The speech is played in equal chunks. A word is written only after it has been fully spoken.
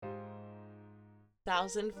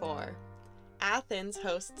2004. Athens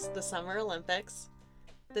hosts the Summer Olympics.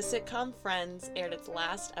 The sitcom Friends aired its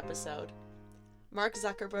last episode. Mark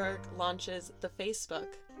Zuckerberg launches the Facebook,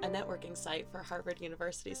 a networking site for Harvard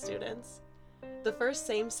University students. The first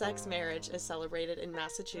same-sex marriage is celebrated in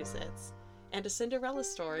Massachusetts, and A Cinderella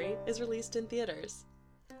Story is released in theaters.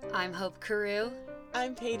 I'm Hope Carew.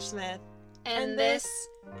 I'm Paige Smith. And this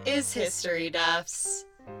is History Duffs.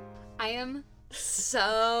 I am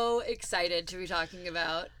so excited to be talking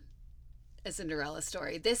about A Cinderella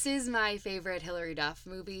Story. This is my favorite Hilary Duff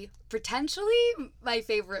movie. Potentially my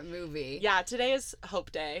favorite movie. Yeah, today is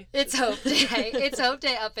Hope Day. It's Hope Day. It's Hope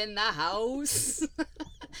Day up in the house.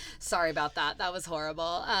 Sorry about that. That was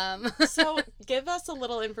horrible. So give us a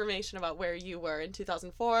little information about where you were in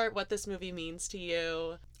 2004, what this movie means to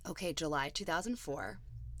you. Okay, July 2004.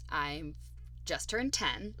 I'm just turned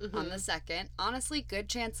 10 on the 2nd. Honestly, good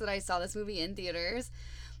chance that I saw this movie in theaters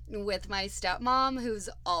with my stepmom, who's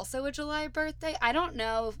also a July birthday. I don't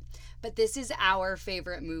know, but this is our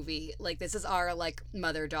favorite movie. Like, this is our, like,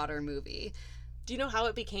 mother-daughter movie. Do you know how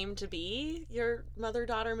it became to be your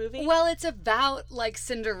mother-daughter movie? Well, it's about, like,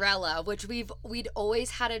 Cinderella, which we'd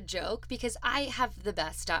always had a joke, because I have the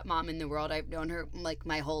best stepmom in the world. I've known her, like,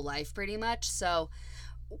 my whole life, pretty much, so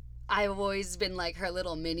I've always been like her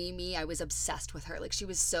little mini me. I was obsessed with her. Like, she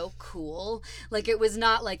was so cool. Like, it was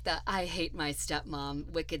not like the I hate my stepmom,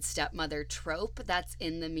 wicked stepmother trope that's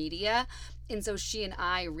in the media. And so she and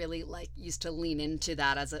I really, like, used to lean into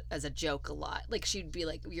that as a joke a lot. Like, she'd be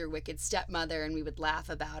like, your wicked stepmother, and we would laugh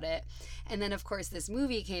about it. And then, of course, this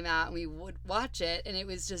movie came out, and we would watch it, and it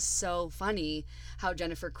was just so funny how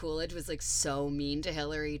Jennifer Coolidge was, like, so mean to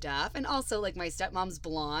Hilary Duff. And also, like, my stepmom's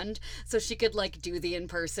blonde, so she could, like, do the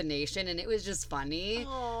impersonation, and it was just funny.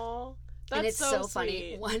 Aww. That's and it's so funny.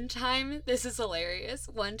 sweet. One time, this is hilarious.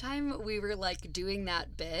 One time we were, like, doing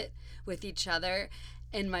that bit with each other,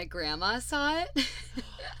 and my grandma saw it.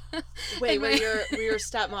 Wait, where your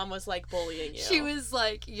stepmom was, like, bullying you. She was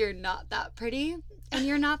like, you're not that pretty, and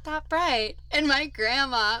you're not that bright. And my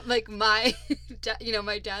grandma, like, my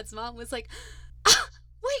dad's mom was like,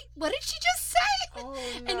 wait, what did she just say? Oh,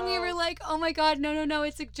 no. And we were like, oh my God, no,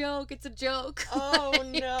 it's a joke. It's a joke. Oh,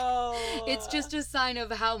 no. It's just a sign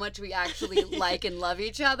of how much we actually like and love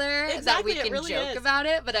each other, Exactly, that we it can really joke is. about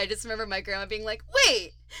it. But I just remember my grandma being like,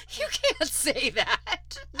 wait, you can't say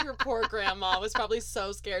that. Your poor grandma was probably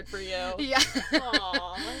so scared for you. Yeah.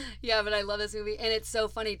 Aww. Yeah, but I love this movie. And it's so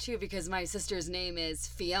funny, too, because my sister's name is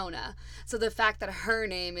Fiona. So the fact that her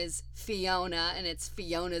name is Fiona and it's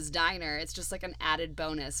Fiona's Diner, it's just like an added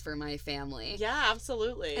bonus for my family. Yeah,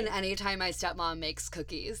 absolutely. And anytime my stepmom makes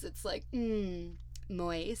cookies, it's like,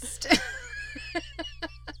 moist.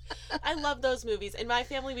 I love those movies. In my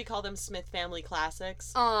family, we call them Smith family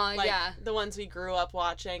classics. Oh, Like, yeah. the ones we grew up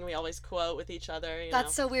watching, we always quote with each other, you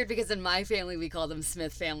That's know. so weird because in my family, we call them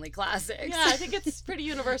Smith family classics. Yeah, I think it's pretty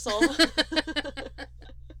universal.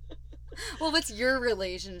 Well, what's your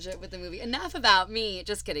relationship with the movie? Enough about me.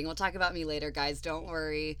 Just kidding. We'll talk about me later, guys. Don't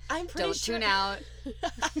worry. I'm pretty Don't sure. tune out.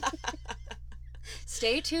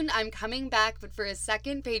 Stay tuned. I'm coming back, but for a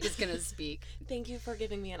second, Paige is going to speak. Thank you for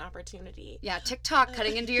giving me an opportunity. Yeah, TikTok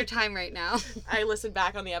cutting into your time right now. I listened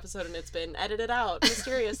back on the episode and it's been edited out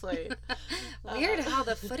mysteriously. Weird how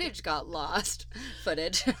the footage got lost.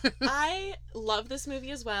 Footage. I love this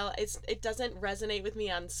movie as well. It doesn't resonate with me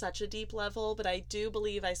on such a deep level, but I do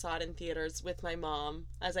believe I saw it in theaters with my mom,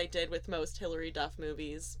 as I did with most Hilary Duff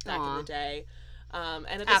movies back in the day. And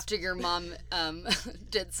at this After your mom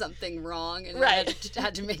did something wrong and Right.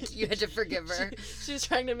 you had to forgive her. she was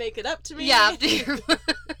trying to make it up to me. Yeah, after your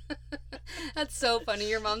That's so funny.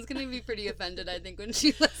 Your mom's gonna be pretty offended, I think, when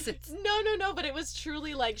she listens. No, but it was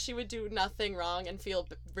truly like she would do nothing wrong and feel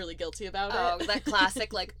really guilty about Oh, it. that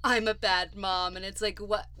classic, like, I'm a bad mom, and it's like,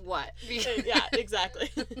 what? Yeah, exactly.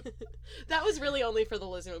 That was really only for the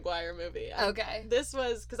Lizzie McGuire movie. Okay. This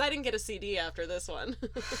was, because I didn't get a CD after this one.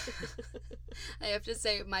 I have to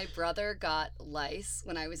say, my brother got lice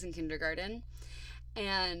when I was in kindergarten,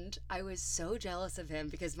 and I was so jealous of him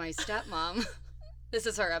because my stepmom, this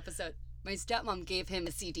is her episode, my stepmom gave him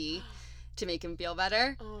a CD to make him feel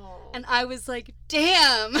better. Oh. And I was like,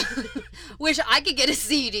 damn, wish I could get a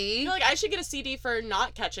CD. You're like, I should get a CD for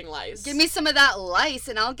not catching lice. Give me some of that lice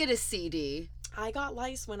and I'll get a CD. I got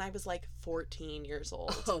lice when I was like 14 years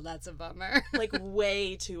old. Oh, that's a bummer. Like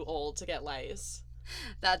way too old to get lice.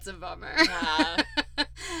 That's a bummer. Yeah.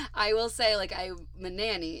 I will say, like, I'm a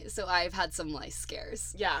nanny, so I've had some lice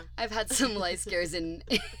scares. Yeah. I've had some lice scares, and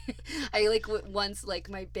I, like, once, like,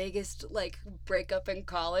 my biggest, like, breakup in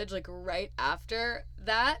college, like, right after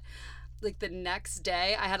that, like the next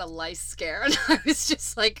day I had a lice scare and I was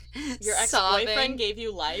just like Your sobbing. ex-boyfriend gave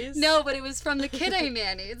you lice? No, but it was from the kid I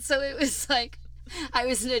nannied. So it was like I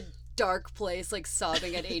was in a dark place, like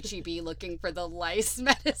sobbing at HEB looking for the lice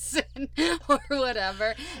medicine or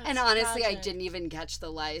whatever. That's and honestly, tragic. I didn't even catch the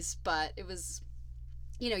lice, but it was,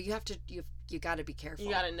 you have to, you got to be careful.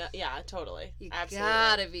 You gotta know. Yeah, totally. You Absolutely.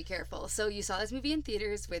 gotta be careful. So you saw this movie in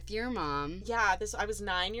theaters with your mom. Yeah, I was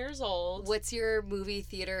 9 years old. What's your movie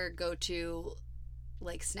theater go-to,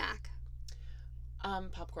 like, snack?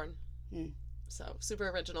 Popcorn. Mm. So, super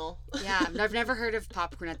original. Yeah, I've never heard of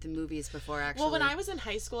popcorn at the movies before, actually. Well, when I was in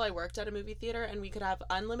high school, I worked at a movie theater, and we could have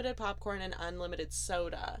unlimited popcorn and unlimited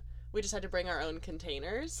soda. We just had to bring our own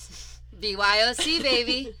containers. BYOC,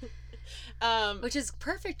 baby. Which is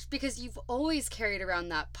perfect because you've always carried around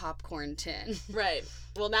that popcorn tin. Right.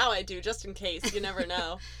 Well, now I do, just in case. You never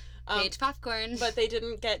know. Paige popcorn. But they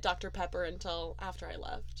didn't get Dr. Pepper until after I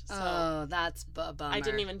left. So Oh, that's a bummer. I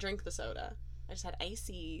didn't even drink the soda. I just had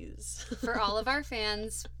ices. For all of our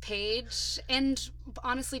fans, Paige, and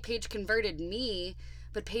honestly, Paige converted me,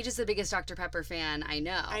 but Paige is the biggest Dr. Pepper fan I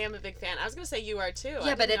know. I am a big fan. I was going to say you are too.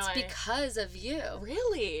 Yeah, but it's because of you.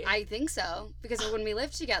 Really? I think so. Because of when we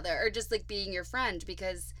lived together, or just like being your friend,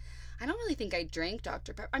 because I don't really think I drank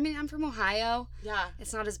Dr. Pepper. I mean, I'm from Ohio. Yeah.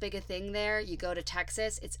 It's not as big a thing there. You go to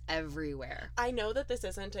Texas, it's everywhere. I know that this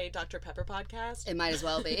isn't a Dr. Pepper podcast. It might as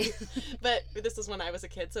well be. But this is when I was a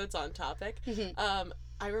kid, so it's on topic.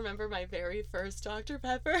 I remember my very first Dr.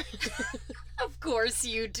 Pepper. Of course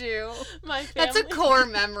you do. My family. That's a core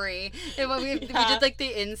memory. And when we Yeah. did like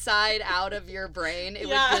the inside out of your brain, it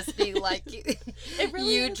Yeah. would just be like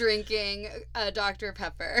really you is. drinking a Dr.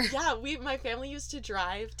 Pepper. Yeah, my family used to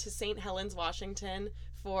drive to St. Helens, Washington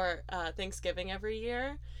for Thanksgiving every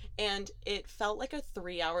year. And it felt like a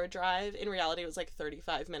 3-hour drive. In reality, it was like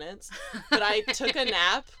 35 minutes. But I took a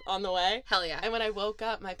nap on the way. Hell yeah. And when I woke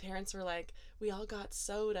up, my parents were like, we all got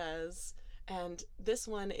sodas. And this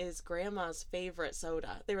one is Grandma's favorite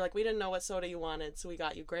soda. They were like, we didn't know what soda you wanted, so we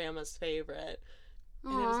got you Grandma's favorite.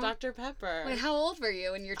 And it was Aw. Dr. Pepper. Wait, how old were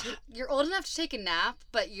you? And you're old enough to take a nap,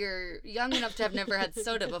 but you're young enough to have never had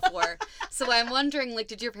soda before. So I'm wondering, like,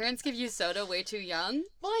 did your parents give you soda way too young?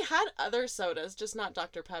 Well, I had other sodas, just not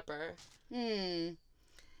Dr. Pepper.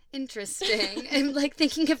 Interesting. I'm like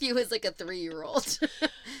thinking of you as like a 3-year-old.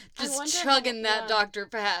 Just wonder chugging how- that yeah. Dr.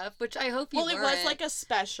 Pep, which I hope you Well, it was weren't. like a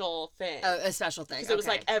special thing. Oh, a special thing. Because it was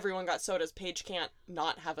like everyone got sodas. Paige can't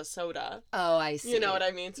not have a soda. Oh, I see. You know what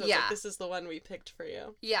I mean? So it's Yeah. like, this is the one we picked for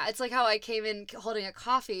you. Yeah, it's like how I came in holding a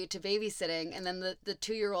coffee to babysitting, and then the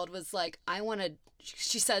 2-year-old was like,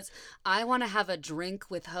 she says, I want to have a drink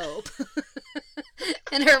with hope.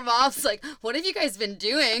 And her mom's like, what have you guys been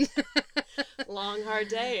doing? Long, hard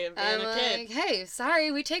day of being I'm a kid. like, hey,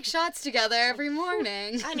 sorry, we take shots together every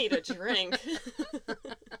morning. I need a drink.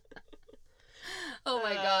 Oh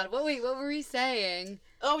my God. What were we saying?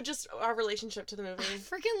 Oh, just our relationship to the movie. I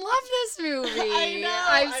freaking love this movie. I know,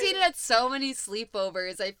 I've seen it at so many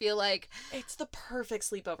sleepovers. I feel like It's the perfect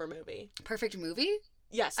sleepover movie. perfect movie.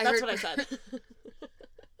 Yes, I that's heard- what I said.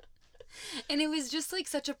 And it was just like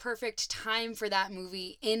such a perfect time for that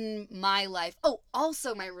movie in my life. Oh,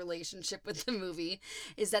 also my relationship with the movie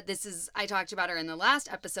is that I talked about her in the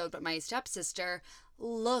last episode, but my stepsister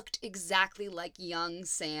looked exactly like young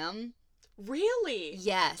Sam. Really?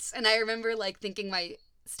 Yes. And I remember like thinking my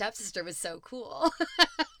stepsister was so cool.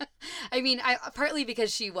 I mean, partly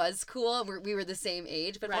because she was cool and we were the same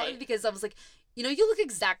age, but partly Right. because I was like, you look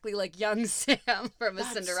exactly like young Sam from A That's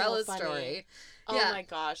so Cinderella funny. Story. Oh Yeah. my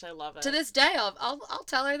gosh, I love it. To this day, I'll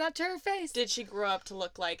tell her that to her face. Did she grow up to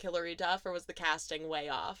look like Hilary Duff, or was the casting way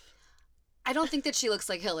off? I don't think that she looks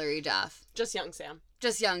like Hilary Duff. Just young Sam.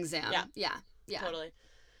 Just young Sam. Yeah. Yeah. Totally.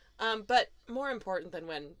 But more important than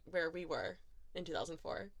where we were in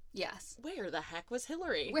 2004, Yes. where the heck was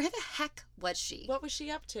Hillary? Where the heck was she? What was she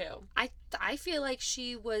up to? I feel like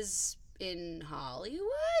she was in Hollywood.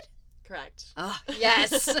 Correct. Oh,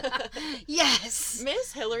 yes. Yes.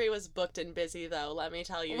 Miss Hillary was booked and busy, though, let me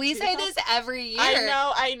tell you. We say this every year.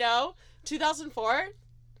 I know. 2004,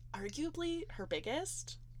 arguably her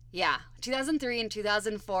biggest. Yeah. 2003 and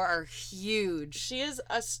 2004 are huge. She is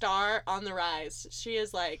a star on the rise. She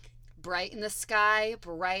is like... Bright in the sky,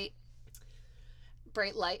 bright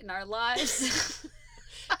light in our lives.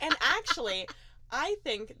 And actually, I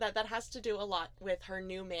think that has to do a lot with her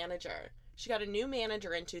new manager. She got a new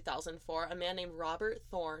manager in 2004, a man named Robert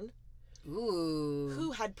Thorne, Ooh.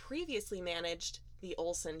 who had previously managed the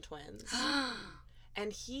Olsen twins.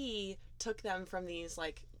 And he took them from these,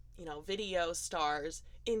 like, video stars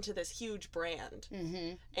into this huge brand.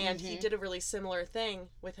 And he did a really similar thing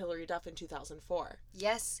with Hilary Duff in 2004.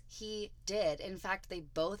 Yes, he did. In fact, they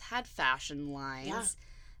both had fashion lines. Yeah.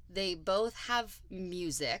 They both have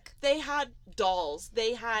music. They had dolls.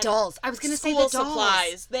 They had dolls. I was going to say the school dolls.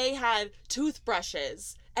 supplies. They had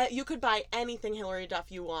toothbrushes. You could buy anything Hilary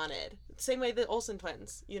Duff you wanted. Same way the Olsen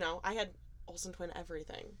twins. I had Olsen twin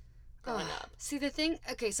everything growing up. See,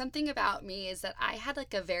 something about me is that I had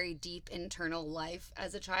like a very deep internal life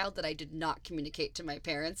as a child that I did not communicate to my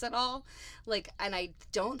parents at all. And I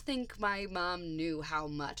don't think my mom knew how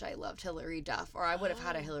much I loved Hilary Duff, or I would have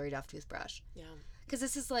had a Hilary Duff toothbrush. Yeah. Because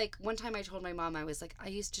this is one time I told my mom, I was like, I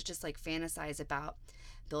used to just fantasize about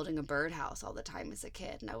building a birdhouse all the time as a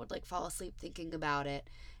kid, and I would fall asleep thinking about it.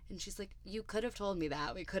 And she's like, you could have told me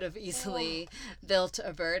that. We could have easily built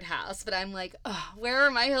a birdhouse. But I'm like, where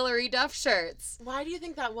are my Hilary Duff shirts? Why do you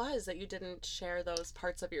think that was, that you didn't share those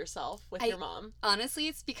parts of yourself with your mom? Honestly,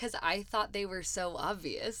 it's because I thought they were so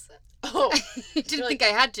obvious. Oh. I didn't think I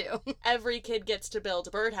had to. Every kid gets to build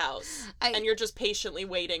a birdhouse. And you're just patiently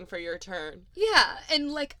waiting for your turn. Yeah.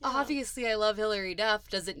 And obviously I love Hilary Duff.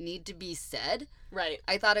 Does it need to be said? Right.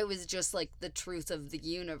 I thought it was just the truth of the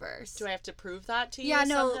universe. Do I have to prove that to you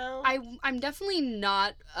somehow? I'm definitely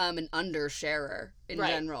not an undersharer in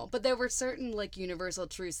general. But there were certain universal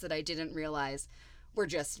truths that I didn't realize were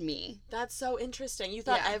just me. That's so interesting. You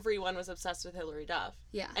thought everyone was obsessed with Hilary Duff.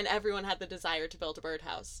 Yeah. And everyone had the desire to build a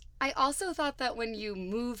birdhouse. I also thought that when you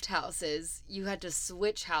moved houses, you had to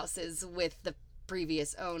switch houses with the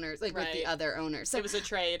previous owners, with the other owners. So it was a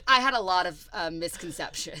trade. I had a lot of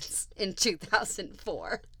misconceptions in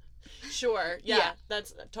 2004. Sure. Yeah.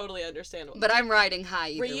 That's totally understandable. But I'm riding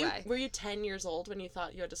high either way. Were you 10 years old when you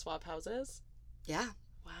thought you had to swap houses? Yeah.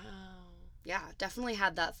 Wow. Yeah, definitely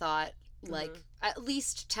had that thought. At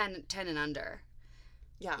least 10 and under.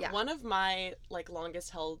 Yeah. One of my longest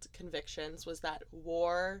held convictions was that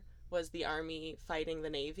war was the Army fighting the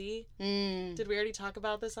Navy. Did we already talk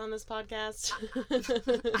about this on this podcast?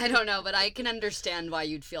 I don't know, but I can understand why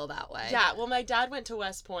you'd feel that way. Yeah, well, my dad went to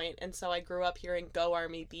West Point, and so I grew up hearing "Go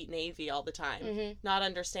Army, beat Navy" all the time, not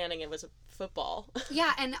understanding it was football.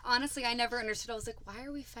 Yeah, and honestly, I never understood. I was like, why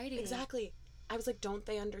are we fighting? Exactly. I was like, don't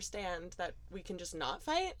they understand that we can just not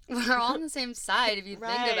fight? We're all on the same side if you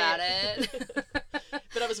think about it.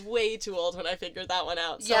 But I was way too old when I figured that one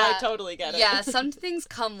out, so I totally get it. Yeah, some things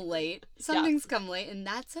come late. Things come late, and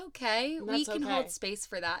that's okay. We can hold space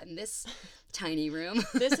for that in this tiny room.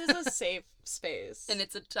 This is a safe space. And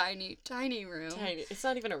it's a tiny, tiny room. Tiny. It's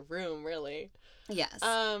not even a room, really. Yes.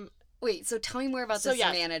 Wait, so tell me more about this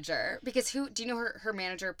manager. Because do you know her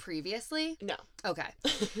manager previously? No. Okay.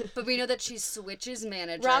 But we know that she switches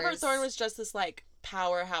managers. Robert Thorne was just this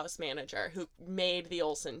powerhouse manager who made the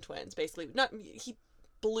Olsen twins, basically. He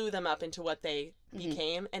blew them up into what they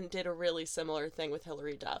became and did a really similar thing with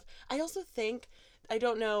Hilary Duff. I also think, I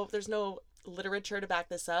don't know, there's no literature to back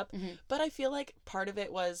this up, but I feel like part of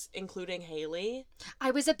it was including Haley. I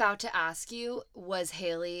was about to ask you, was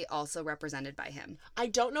Haley also represented by him? I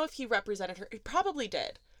don't know if he represented her. He probably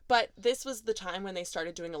did. But this was the time when they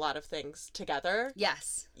started doing a lot of things together.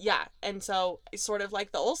 Yes. Yeah. And so sort of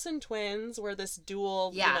like the Olsen twins were this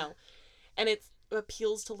dual, and it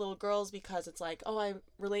appeals to little girls because it's like, oh, I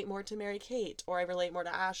relate more to Mary Kate, or I relate more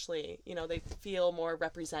to Ashley. They feel more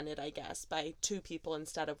represented, I guess, by two people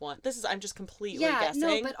instead of one. I'm just completely guessing.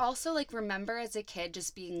 No, but also remember as a kid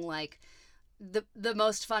just being the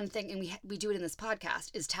most fun thing, and we do it in this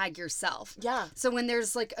podcast, is tag yourself. Yeah. So when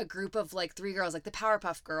there's a group of three girls, the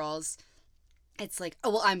Powerpuff Girls, it's oh,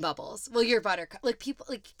 well, I'm Bubbles. Well, you're Buttercup. People,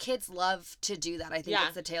 kids love to do that. I think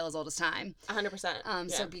it's the tale as old as time.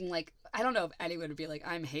 100%. So being I don't know if anyone would be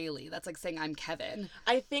I'm Haley. That's saying I'm Kevin.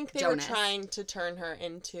 I think they were trying to turn her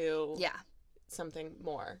into something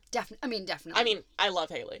more. Definitely. I mean, I love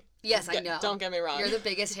Haley. Yes, I know. Don't get me wrong. You're the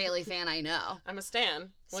biggest Haley fan I know. I'm a stan.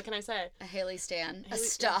 What can I say? A Haley stan. A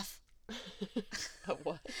stuff. A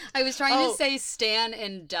what? I was trying to say stan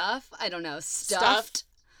and duff. I don't know. Stuffed.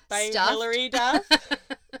 By Hilary Duff.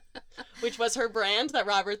 Which was her brand that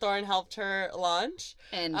Robert Thorne helped her launch.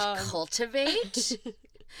 And cultivate.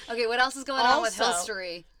 Okay, what else is going on with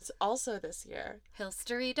Hillstory? Also this year.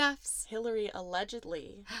 Hillstory Duffs. Hillary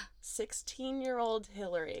allegedly, 16-year-old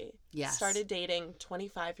Hillary, started dating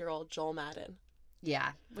 25-year-old Joel Madden.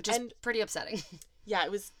 Yeah, which is pretty upsetting. Yeah,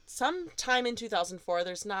 it was sometime in 2004.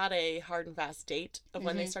 There's not a hard and fast date of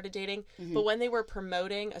when they started dating. But when they were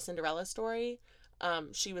promoting a Cinderella Story,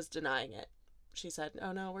 she was denying it. She said,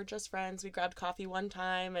 oh no, we're just friends. We grabbed coffee one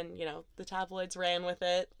time and, the tabloids ran with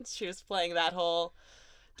it. She was playing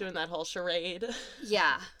doing that whole charade.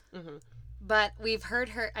 Yeah. But I've heard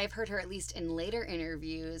her at least in later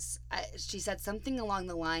interviews, she said something along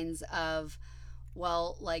the lines of,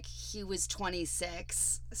 well, like, he was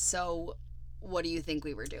 26, so what do you think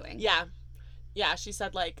we were doing? Yeah. Yeah, she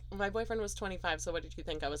said, like, my boyfriend was 25, so what did you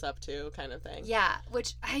think I was up to, kind of thing. Yeah,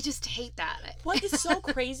 which I just hate that. What is so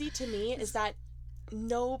crazy to me is that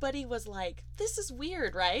nobody was like, this is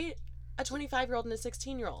weird, right? A 25-year-old and a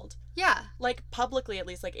 16-year-old. Yeah. Like, publicly, at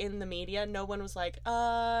least, like, in the media, no one was like,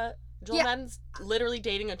 Joel Madden's literally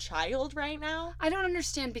dating a child right now? I don't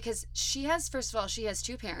understand, because first of all, she has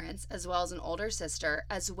two parents, as well as an older sister,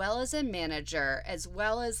 as well as a manager, as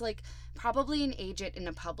well as, like, probably an agent and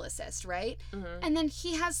a publicist, right? Mm-hmm. And then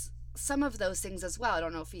he has some of those things as well. I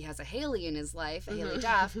don't know if he has a Haley in his life, a Haley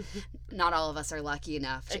Duff. Not all of us are lucky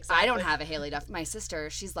enough. Exactly. I don't have a Haley Duff. My sister,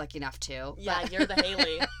 she's lucky enough too. Yeah, you're the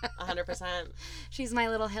Haley, 100%. She's my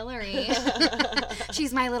little Hillary.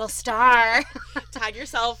 She's my little star. Tag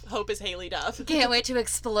yourself, Hope is Haley Duff. Can't wait to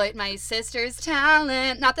exploit my sister's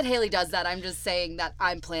talent. Not that Haley does that. I'm just saying that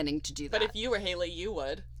I'm planning to do that. But if you were Haley, you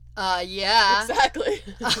would. Yeah. Exactly.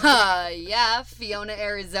 Yeah. Fiona,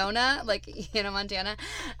 Arizona, like Hannah Montana.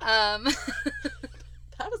 That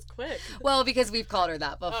was quick. Well, because we've called her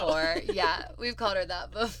that before. Oh. Yeah, we've called her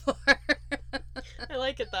that before. I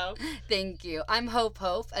like it, though. Thank you. I'm Hope,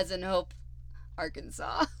 as in Hope,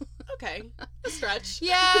 Arkansas. Okay. A stretch.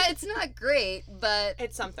 Yeah, it's not great, but...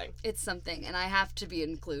 It's something. It's something, and I have to be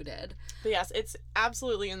included. But yes, it's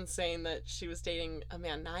absolutely insane that she was dating a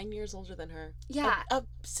man 9 years older than her. Yeah. A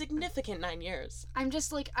significant 9 years. I'm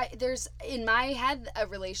just like, there's, in my head, a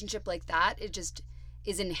relationship like that, it just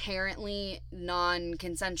is inherently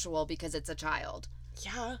non-consensual because it's a child.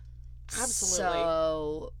 Yeah, absolutely.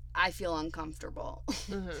 So... I feel uncomfortable.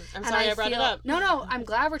 Mm-hmm. I'm sorry I brought it up. No, I'm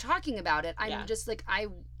glad we're talking about it. I'm just like,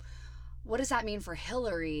 what does that mean for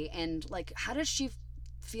Hillary? And, like, how does she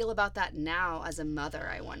feel about that now as a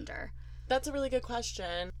mother, I wonder? That's a really good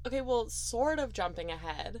question. Okay, well, sort of jumping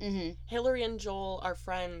ahead. Mm-hmm. Hillary and Joel are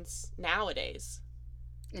friends nowadays.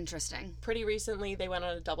 Interesting. Pretty recently, they went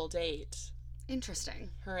on a double date. Interesting.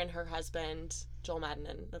 Her and her husband, Joel Madden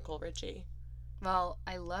and Nicole Richie. Well,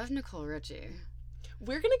 I love Nicole Richie.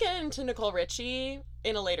 We're going to get into Nicole Richie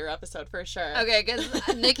in a later episode for sure. Okay,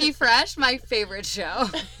 because Nikki Fresh, my favorite show.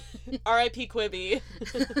 R.I.P. Quibi.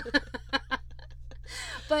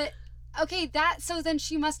 But, okay, so then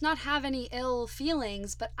she must not have any ill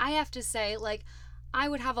feelings, but I have to say, like, I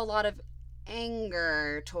would have a lot of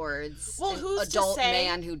anger towards an adult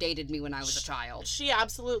man who dated me when I was a child. She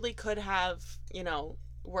absolutely could have,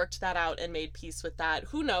 worked that out and made peace with that.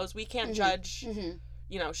 Who knows? We can't judge.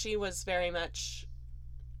 Mm-hmm. She was very much...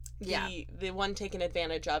 the one taken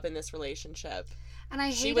advantage of in this relationship.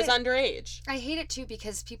 And she was underage. I hate it too,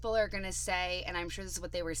 because people are going to say, and I'm sure this is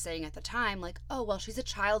what they were saying at the time, like, oh, well, she's a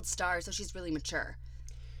child star, so she's really mature.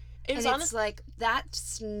 It's like, that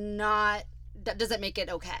doesn't make it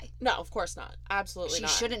okay. No, of course not. Absolutely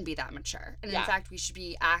not. She shouldn't be that mature. And in fact, we should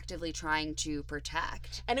be actively trying to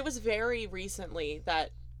protect. And it was very recently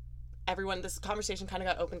that this conversation kind of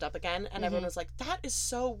got opened up again, and everyone was like, that is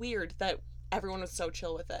so weird that everyone was so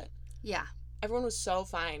chill with it. Yeah. Everyone was so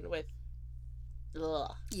fine with...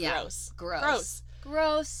 Ugh. Yeah. Gross.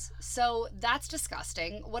 So that's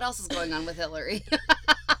disgusting. What else is going on with Hillary?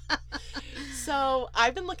 So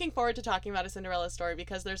I've been looking forward to talking about A Cinderella Story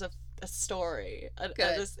because there's a story.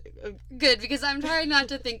 Good, because I'm trying not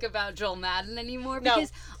to think about Joel Madden anymore.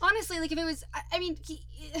 Because honestly, like, if it was... I mean...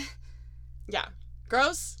 Yeah.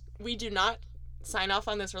 Gross. We do not sign off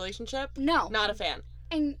on this relationship. No. Not a fan.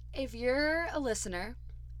 And if you're a listener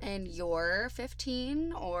and you're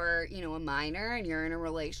 15 or, a minor and you're in a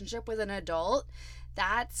relationship with an adult,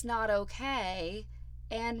 that's not okay.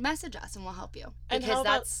 And message us and we'll help you. Because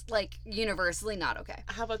that's, like, universally not okay.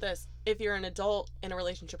 How about this? If you're an adult in a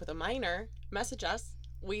relationship with a minor, message us.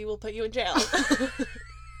 We will put you in jail.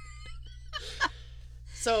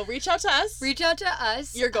 So reach out to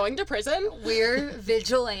us. You're going to prison. We're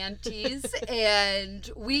vigilantes and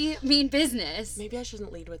we mean business. Maybe I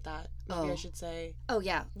shouldn't lead with that. Maybe I should say... Oh,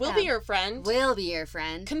 yeah. We'll be your friend. We'll be your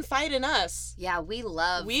friend. Confide in us. Yeah, we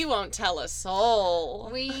won't tell a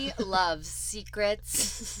soul. We love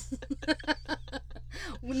secrets.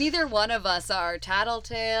 Neither one of us are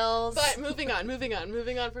tattletales. But moving on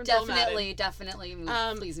from Joel Madden. Definitely.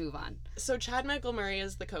 Please move on. So Chad Michael Murray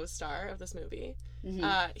is the co-star of this movie.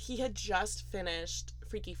 Mm-hmm. He had just finished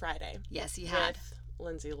Freaky Friday. Yes, he had. With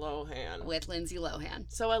Lindsay Lohan.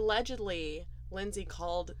 So allegedly, Lindsay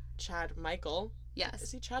called Chad Michael. Yes.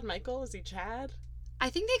 Is he Chad Michael? Is he Chad? I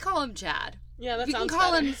think they call him Chad. Yeah, that you sounds can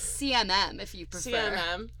call better. him CMM if you prefer.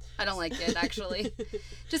 CMM. I don't like it, actually.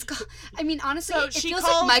 Just call... I mean, honestly, So it she feels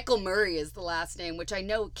called- like Michael Murray is the last name, which I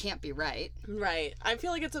know can't be right. Right. I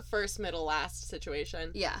feel like it's a first, middle, last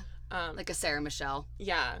situation. Yeah. Like a Sarah Michelle.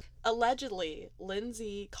 Yeah. Allegedly,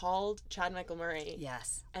 Lindsay called Chad Michael Murray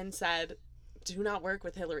Yes. and said, do not work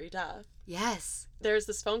with Hilary Duff. Yes. There's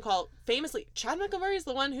this phone call. Famously, Chad Michael Murray is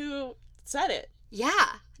the one who said it. Yeah.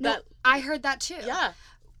 No, That- I heard that too. Yeah.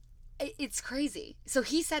 It's crazy. So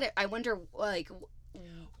he said it. I wonder, like...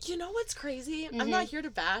 You know what's crazy? I'm not here to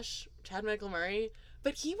bash Chad Michael Murray,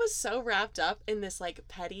 but he was so wrapped up in this, like,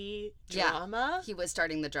 petty drama. Yeah, he was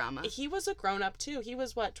starting the drama. He was a grown-up, too. He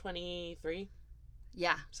was, what, 23?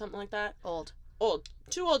 Yeah. Something like that? Old.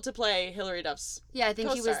 Too old to play Hilary Duff's Yeah, I think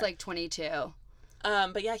he was co-star. like 22.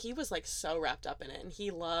 But yeah, he was like so wrapped up in it, and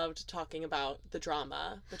he loved talking about the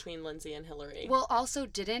drama between Lindsay and Hilary. Well, also,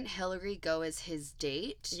 didn't Hilary go as his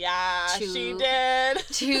date? Yeah, to- she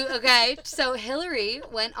did. Okay, so Hilary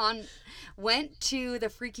went to the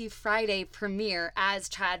Freaky Friday premiere as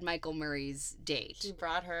Chad Michael Murray's date. She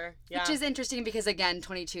brought her. Yeah. Which is interesting because, again,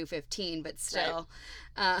 22-15, but still.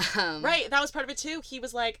 Right, that was part of it too. He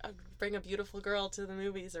was like, bring a beautiful girl to the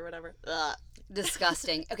movies or whatever. Ugh.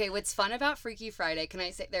 Disgusting. Okay, what's fun about Freaky Friday, can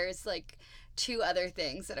I say, there's like two other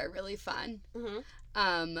things that are really fun.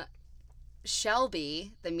 Mm-hmm.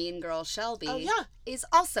 Shelby, the mean girl Shelby, Oh, yeah. is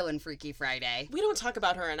also in Freaky Friday. We don't talk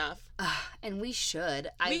about her enough. And we should.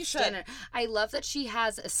 We should. I love that she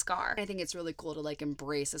has a scar. I think it's really cool to like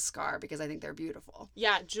embrace a scar because I think they're beautiful.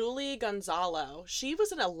 Yeah, Julie Gonzalo. She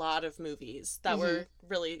was in a lot of movies that were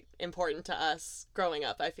really important to us growing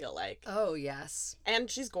up, I feel like. Oh, yes. And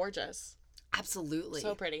she's gorgeous. Absolutely.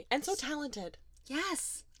 So pretty. And so talented.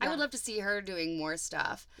 Yes. Yeah. I would love to see her doing more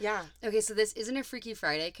stuff. Yeah. Okay, so this isn't a Freaky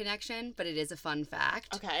Friday connection, but it is a fun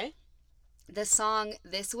fact. Okay. The song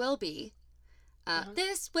This Will Be,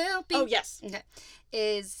 This Will Be. Oh, yes. Okay.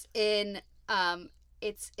 Is in,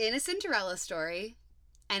 it's in a Cinderella story,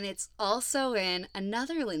 and it's also in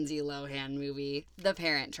another Lindsay Lohan movie, The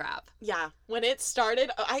Parent Trap. Yeah. When it started,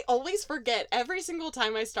 I always forget. Every single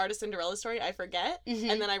time I start a Cinderella story, I forget.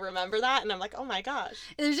 And then I remember that, and I'm like, oh my gosh.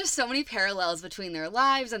 There's just so many parallels between their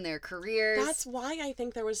lives and their careers. That's why I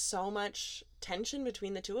think there was so much tension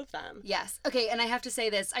between the two of them. Yes. Okay, and I have to say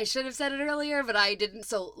this. I should have said it earlier, but I didn't.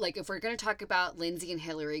 So, like, if we're going to talk about Lindsay and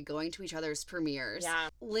Hilary going to each other's premieres, Yeah.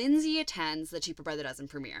 Lindsay attends the Cheaper by the Dozen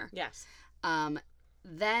premiere. Yes.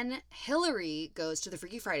 Then Hilary goes to the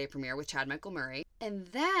Freaky Friday premiere with Chad Michael Murray. And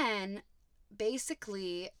then,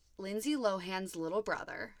 basically, Lindsay Lohan's little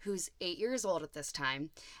brother, who's 8 years old at this time,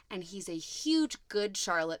 and he's a huge Good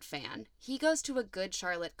Charlotte fan. He goes to a Good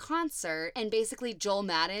Charlotte concert, and basically Joel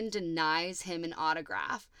Madden denies him an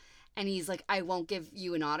autograph. And he's like, I won't give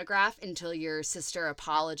you an autograph until your sister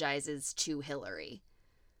apologizes to Hilary.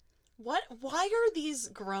 What? Why are these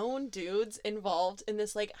grown dudes involved in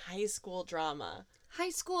this, like, high school drama? High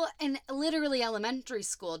school and literally elementary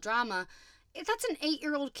school drama. That's an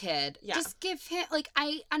 8-year-old kid. Yeah. Just give him, like,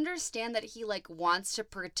 I understand that he, like, wants to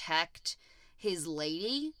protect his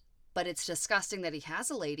lady, but it's disgusting that he has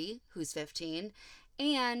a lady who's 15,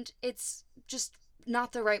 and it's just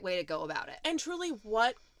not the right way to go about it. And truly,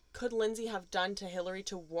 what could Lindsay have done to Hilary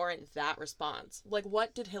to warrant that response? Like,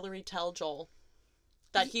 what did Hilary tell Joel?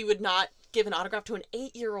 That he would not give an autograph to an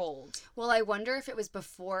 8-year-old? Well, I wonder if it was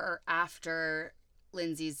before or after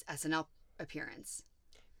Lindsay's SNL appearance.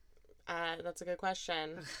 That's a good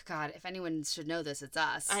question. Ugh, God, if anyone should know this, it's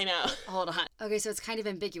us. I know. Hold on. Okay, so it's kind of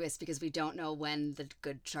ambiguous because we don't know when the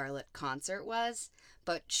Good Charlotte concert was,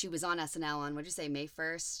 but she was on SNL on, what'd you say, May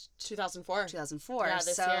 1st? 2004. 2004. Yeah,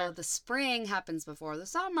 this so year. the spring happens before the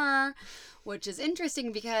summer, which is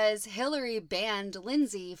interesting because Hilary banned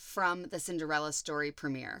Lindsay from the Cinderella Story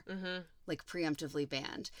premiere. Mm-hmm. Like, preemptively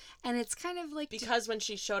banned. And it's kind of like... Because when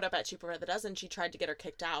she showed up at Cheaper by the Dozen, she tried to get her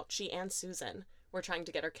kicked out. She and Susan were trying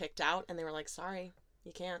to get her kicked out, and they were like, sorry,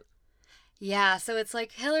 you can't. Yeah, so it's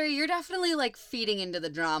like, Hilary, you're definitely, like, feeding into the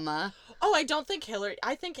drama. Oh, I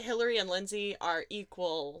think Hilary and Lindsay are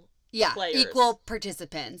equal players. Equal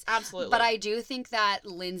participants. Absolutely. But I do think that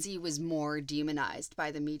Lindsay was more demonized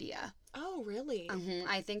by the media. Oh, really?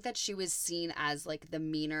 I think that she was seen as, like, the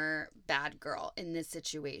meaner bad girl in this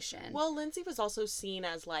situation. Well, Lindsay was also seen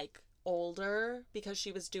as, like, older because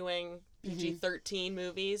she was doing PG-13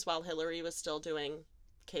 movies while Hilary was still doing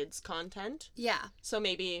kids content. Yeah. So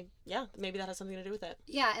maybe that has something to do with it.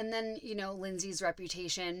 Yeah, and then, Lindsay's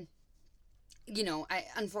reputation, I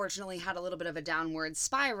unfortunately had a little bit of a downward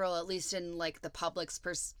spiral, at least in, like, the public's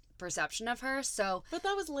perception of her, so... But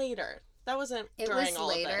that was later. That wasn't It during was all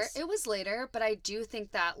later. of this. It was later, but I do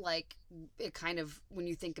think that, like, it kind of, when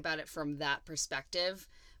you think about it from that perspective,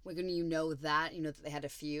 when you know that they had a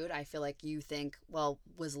feud, I feel like you think, well,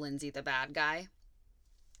 was Lindsay the bad guy? Do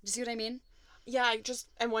you see what I mean? Yeah,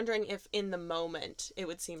 I'm wondering if in the moment it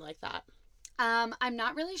would seem like that. I'm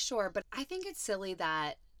not really sure, but I think it's silly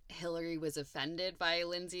that Hillary was offended by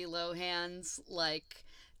Lindsay Lohan's, like,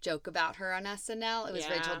 joke about her on SNL. It was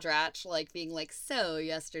Rachel Dratch, like, being like, so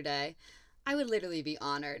yesterday, I would literally be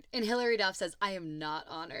honored. And Hillary Duff says, I am not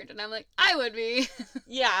honored. And I'm like, I would be.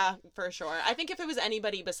 Yeah, for sure. I think if it was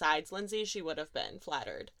anybody besides Lindsay, she would have been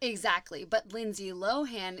flattered. Exactly. But Lindsay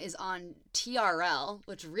Lohan is on TRL,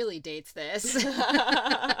 which really dates this.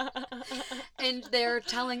 And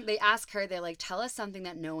they ask her, they're like, tell us something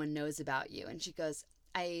that no one knows about you. And she goes,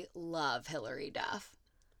 I love Hillary Duff.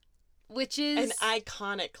 Which is an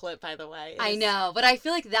iconic clip, by the way. I know, but I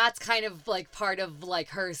feel like that's kind of like part of like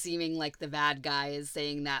her seeming like the bad guy is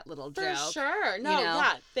saying that little joke. For sure. No,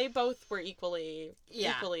 yeah. They both were equal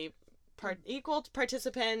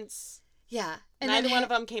participants. Yeah. And neither one of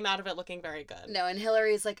them came out of it looking very good. No, and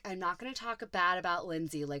Hillary's like, I'm not going to talk bad about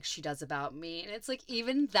Lindsay like she does about me. And it's like,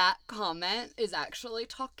 even that comment is actually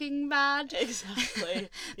talking bad. Exactly.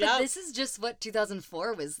 But this is just what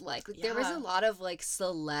 2004 was like. There was a lot of like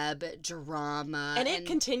celeb drama. And it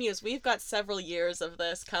continues. We've got several years of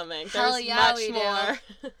this coming. Hell There's yeah, much more.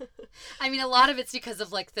 I mean, a lot of it's because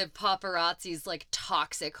of like the paparazzi's like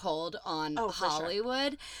toxic hold on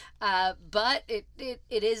Hollywood. Sure. But it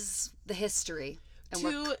is the history. And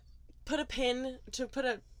to put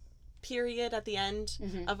a period at the end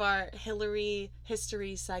of our Hillary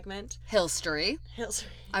history segment. Hillstory.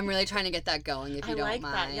 I'm really trying to get that going if you don't mind. I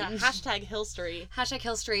like that. Yeah. Hashtag Hillstory. Hashtag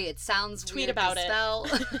Hillstory. It sounds Tweet weird about to spell.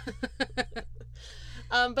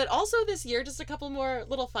 But also this year, just a couple more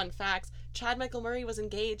little fun facts. Chad Michael Murray was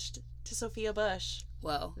engaged to Sophia Bush.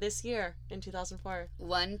 Whoa. This year in 2004.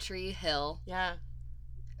 One Tree Hill. Yeah.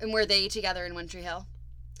 And were they together in One Tree Hill?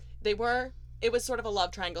 They were. It was sort of a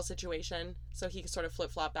love triangle situation, so he sort of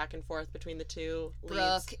flip-flop back and forth between the two leads.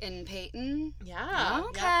 Brooke and Peyton? Yeah.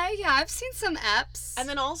 Okay, yeah, I've seen some eps. And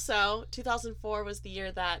then also, 2004 was the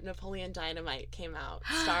year that Napoleon Dynamite came out,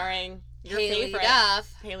 starring your favorite.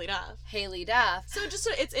 Haley Duff. So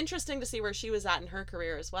it's interesting to see where she was at in her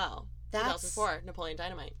career as well. That's 2004, Napoleon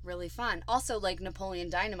Dynamite. Really fun. Also, like,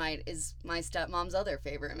 Napoleon Dynamite is my stepmom's other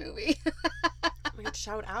favorite movie. Oh my God,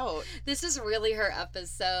 shout out. This is really her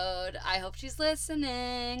episode. I hope she's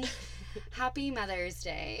listening. Happy Mother's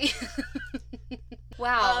Day.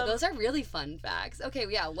 Wow, those are really fun facts. Okay,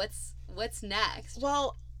 yeah, what's next?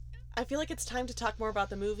 Well, I feel like it's time to talk more about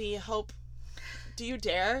the movie. Hope, do you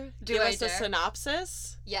dare give us a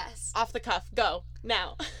synopsis? Yes. Off the cuff. Go.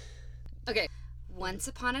 Now. Okay. Once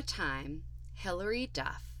upon a time, Hillary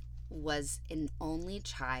Duff was an only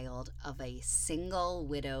child of a single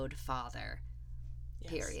widowed father.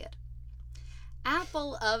 Yes. Period.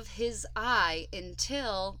 Apple of his eye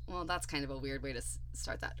until, well, that's kind of a weird way to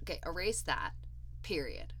start that. Okay, erase that.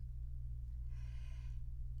 Period.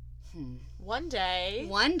 One day,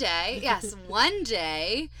 yes, one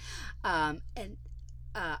day, a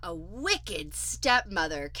wicked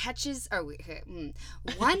stepmother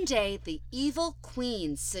one day the evil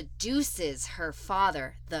queen seduces her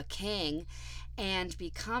father, the king, and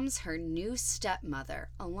becomes her new stepmother,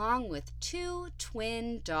 along with 2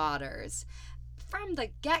 twin daughters. From the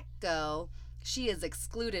get-go, she is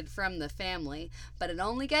excluded from the family, but it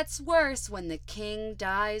only gets worse when the king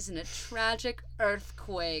dies in a tragic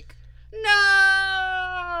earthquake.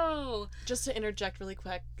 No! Just to interject really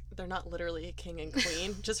quick, they're not literally a king and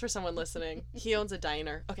queen, just for someone listening. He owns a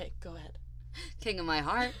diner. Okay, go ahead. King of my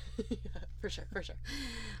heart. Yeah, for sure.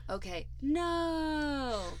 Okay,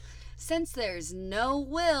 no. Since there's no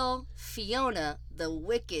will, Fiona, the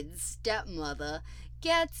wicked stepmother,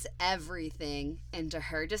 gets everything, and to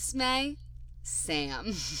her dismay,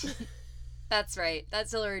 Sam. That's right.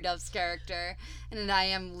 That's Hillary Duff's character. And I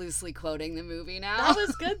am loosely quoting the movie now. That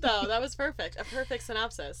was good, though. That was perfect. A perfect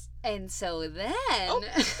synopsis. And so then... Oh,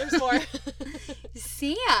 there's more.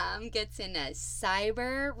 Sam gets in a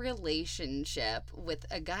cyber relationship with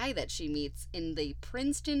a guy that she meets in the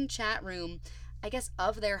Princeton chat room, I guess,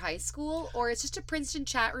 of their high school. Or it's just a Princeton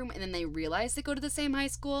chat room, and then they realize they go to the same high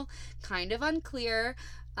school. Kind of unclear.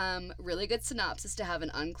 Really good synopsis to have an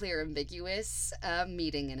unclear, ambiguous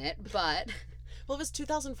meeting in it, but... Well, it was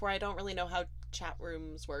 2004. I don't really know how chat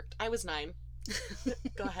rooms worked. I was 9.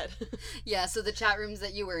 Go ahead. Yeah, so the chat rooms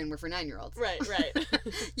that you were in were for 9-year-olds. Right.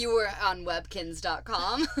 You were on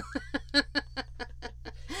webkins.com.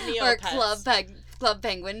 Neopets. Or Club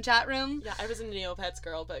Penguin chat room. Yeah, I was a Neopets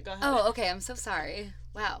girl, but go ahead. Oh, okay. I'm so sorry.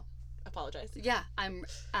 Wow. apologize. Yeah,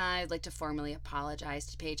 I'd like to formally apologize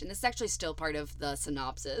to Paige, and this is actually still part of the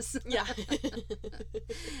synopsis. Yeah.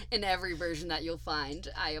 In every version that you'll find,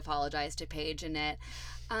 I apologize to Paige in it.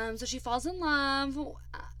 So she falls in love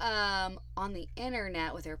on the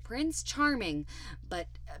internet with her Prince Charming, but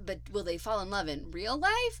will they fall in love in real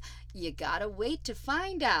life? You gotta wait to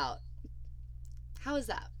find out. How is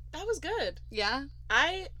that? That was good. Yeah?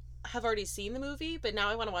 I have already seen the movie, but now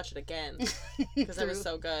I want to watch it again because it was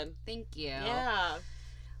so good. Thank you. Yeah.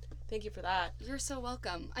 Thank you for that. You're so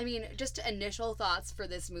welcome. I mean, just initial thoughts for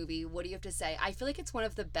this movie. What do you have to say? I feel like it's one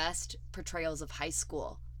of the best portrayals of high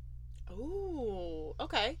school. Ooh,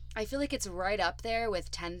 okay. I feel like it's right up there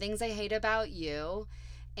with 10 Things I Hate About You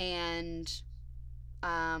and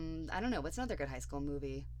I don't know, what's another good high school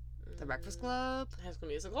movie? The Breakfast Club? High School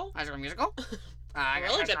Musical? High School Musical? A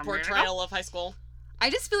really good portrayal of high school. I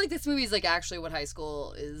just feel like this movie is like actually what high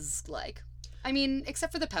school is like. I mean,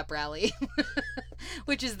 except for the pep rally,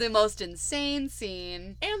 which is the most insane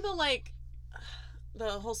scene. And the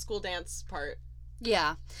whole school dance part.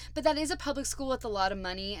 Yeah, but that is a public school with a lot of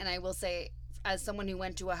money, and I will say, as someone who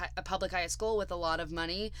went to a public high school with a lot of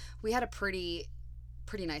money, we had a pretty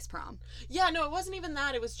nice prom. Yeah, no, it wasn't even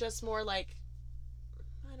that. It was just more like,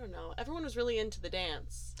 I don't know. Everyone was really into the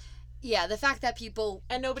dance. Yeah, the fact that people...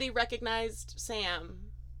 And nobody recognized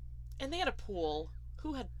Sam. And they had a pool.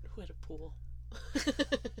 Who had a pool?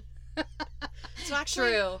 So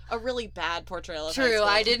actually, True. A really bad portrayal of high True, school.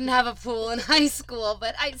 I didn't have a pool in high school,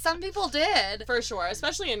 but some people did. For sure,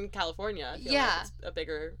 especially in California. I feel Yeah. like it's a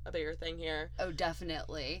bigger thing here. Oh,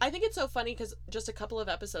 definitely. I think it's so funny because just a couple of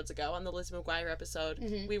episodes ago on the Liz McGuire episode,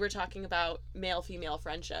 we were talking about male-female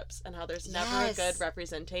friendships and how there's never a good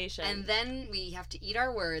representation. And then we have to eat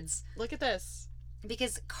our words. Look at this.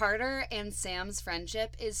 Because Carter and Sam's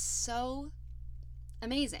friendship is so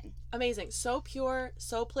amazing. Amazing. So pure,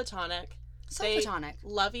 so platonic. Platonic.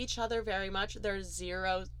 Love each other very much. There's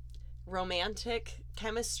zero romantic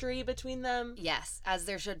chemistry between them. Yes, as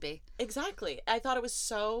there should be. Exactly. I thought it was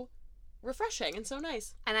so refreshing and so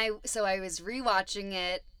nice. And I was rewatching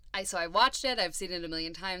it. I watched it. I've seen it a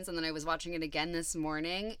million times, and then I was watching it again this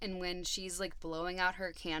morning. And when she's like blowing out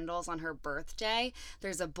her candles on her birthday,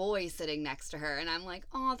 there's a boy sitting next to her, and I'm like,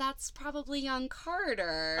 oh, that's probably young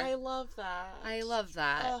Carter. I love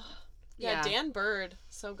that. Ugh. Yeah, Dan Bird,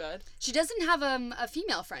 so good. She doesn't have a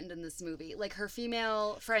female friend in this movie. Like, her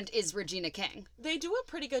female friend is Regina King. They do a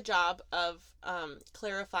pretty good job of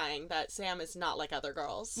clarifying that Sam is not like other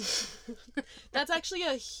girls. That's actually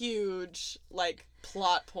a huge,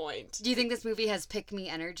 plot point. Do you think this movie has pick-me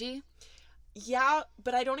energy? Yeah,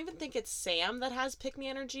 but I don't even think it's Sam that has pick-me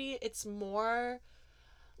energy. It's more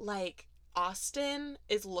like Austin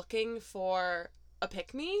is looking for a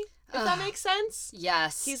pick-me, if that makes sense.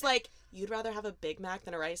 Yes. He's like, you'd rather have a Big Mac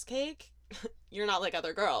than a rice cake? You're not like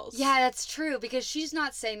other girls. Yeah, that's true, because she's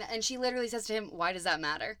not saying that, and she literally says to him, why does that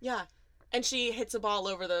matter? Yeah. And she hits a ball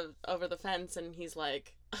over the fence, and he's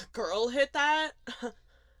like, a girl hit that?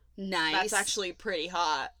 Nice. That's actually pretty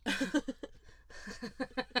hot.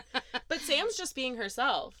 But Sam's just being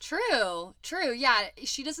herself. True. Yeah,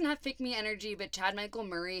 she doesn't have pick-me energy, but Chad Michael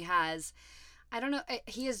Murray has... I don't know,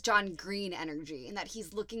 he has John Green energy in that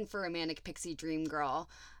he's looking for a manic pixie dream girl.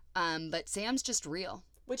 But Sam's just real.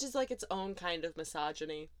 Which is like its own kind of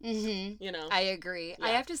misogyny. Mm-hmm. You know? I agree. Yeah. I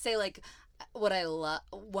have to say,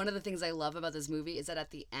 one of the things I love about this movie is that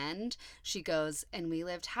at the end, she goes, and we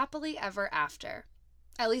lived happily ever after.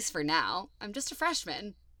 At least for now. I'm just a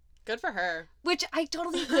freshman. Good for her. Which I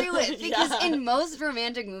totally agree with. Because in most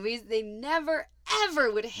romantic movies, they never,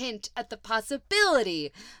 ever would hint at the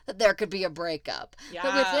possibility that there could be a breakup. Yeah.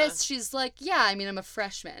 But with this, she's like, yeah, I mean, I'm a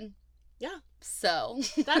freshman. Yeah. So.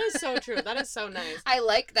 That is so true. That is so nice. I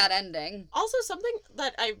like that ending. Also, something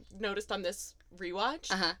that I noticed on this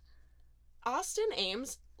rewatch, Uh-huh. Austin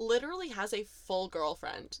Ames literally has a full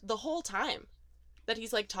girlfriend the whole time that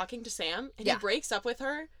he's talking to Sam, and he breaks up with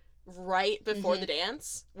her right before the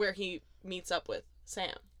dance where he meets up with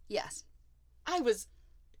Sam. Yes. I was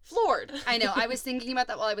floored. I know. I was thinking about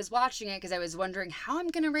that while I was watching it because I was wondering how I'm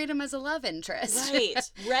going to rate him as a love interest.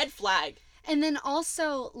 Right. Red flag. And then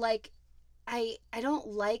also, I don't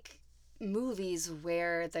like movies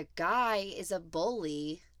where the guy is a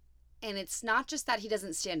bully, and it's not just that he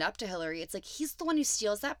doesn't stand up to Hillary. It's he's the one who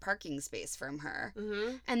steals that parking space from her.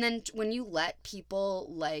 Mm-hmm. And then when you let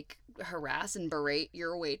people, harass and berate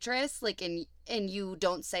your waitress, and you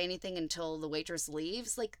don't say anything until the waitress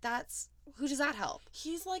leaves, that's... Who does that help?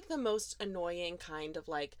 He's the most annoying kind of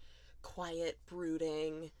quiet,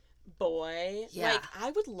 brooding boy. Yeah. I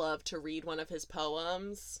would love to read one of his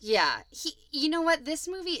poems. Yeah. You know what? This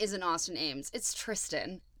movie isn't Austin Ames. It's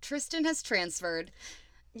Tristan. Tristan has transferred.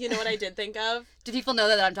 You know what I did think of? Do people know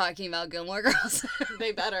that I'm talking about Gilmore Girls?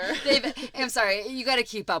 They better. I'm sorry. You got to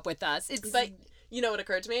keep up with us. But you know what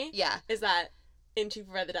occurred to me? Yeah. Is that in Two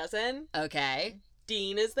by the Dozen, okay,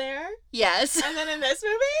 Dean is there. Yes. And then in this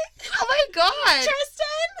movie, oh my God,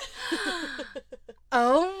 Tristan.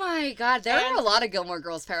 Oh my God, there are a lot of Gilmore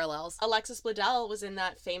Girls parallels. Alexis Bledel was in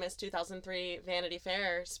that famous 2003 Vanity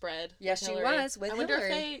Fair spread. Yes, she was with Hillary. I wonder if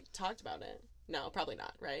they talked about it. No, probably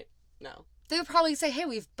not. Right? No. They would probably say, "Hey,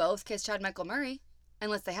 we've both kissed Chad Michael Murray,"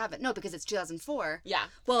 unless they haven't. No, because it's 2004. Yeah.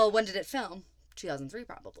 Well, when did it film? 2003,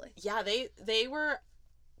 probably. Yeah, they were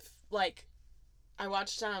like, I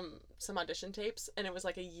watched some audition tapes, and it was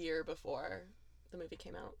like a year before the movie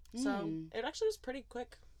came out. So it actually was pretty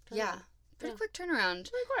quick. Yeah. Pretty quick turnaround.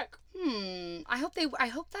 Pretty quick. I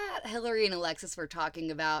hope that Hillary and Alexis were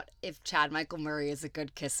talking about if Chad Michael Murray is a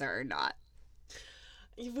good kisser or not.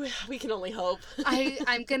 We can only hope.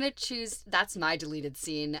 I'm gonna choose. That's my deleted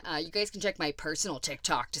scene. You guys can check my personal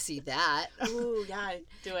TikTok to see that. Ooh, yeah,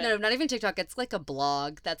 do it. No, not even TikTok. It's like a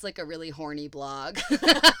blog. That's like a really horny blog.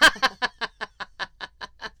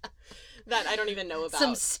 That I don't even know about.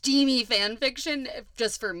 Some steamy fan fiction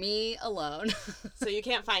just for me alone. So you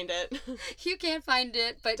can't find it. You can't find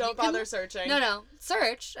it, but don't bother searching. No,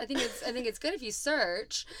 search. I think it's good if you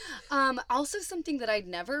search. Also something that I'd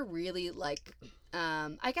never really like.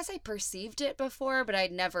 I guess I perceived it before, but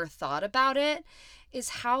I'd never thought about it. Is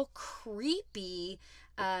how creepy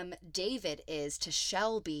David is to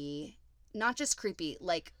Shelby. Not just creepy,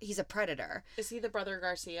 like, he's a predator. Is he the brother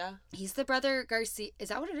Garcia? He's the brother Garcia. Is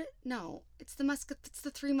that what it is? No, it's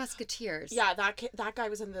the Three Musketeers. Yeah, that guy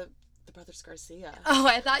was in the Brothers Garcia. Oh,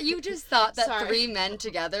 I thought you just thought that three men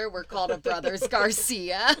together were called a Brothers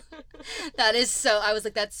Garcia. That is so, I was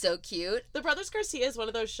like, that's so cute. The Brothers Garcia is one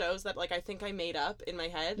of those shows that, like, I think I made up in my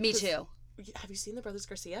head. Me too. Have you seen The Brothers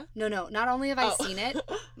Garcia? No. Not only have I seen it,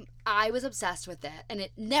 I was obsessed with it, and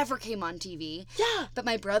it never came on TV. Yeah. But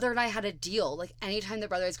my brother and I had a deal. Like, anytime The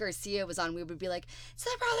Brothers Garcia was on, we would be like, it's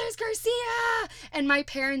The Brothers Garcia! And my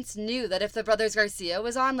parents knew that if The Brothers Garcia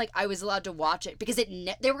was on, like, I was allowed to watch it, because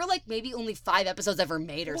there were, like, maybe only 5 episodes ever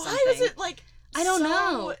made or something. Why was it, like... I don't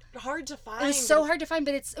know. Hard to find. It was so hard to find,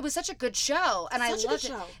 but it was such a good show, and I loved it.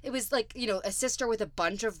 Show. It was like, a sister with a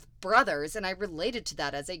bunch of brothers, and I related to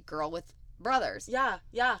that as a girl with brothers. Yeah.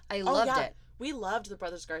 I loved it. We loved the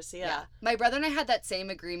Brothers Garcia. Yeah. My brother and I had that same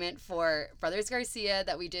agreement for Brothers Garcia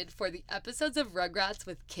that we did for the episodes of Rugrats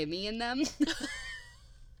with Kimmy in them.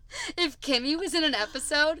 If Kimmy was in an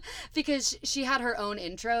episode, because she had her own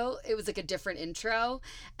intro, it was like a different intro,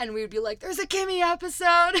 and we would be like, there's a Kimmy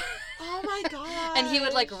episode! Oh my god! And he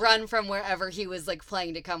would like run from wherever he was like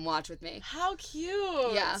playing to come watch with me. How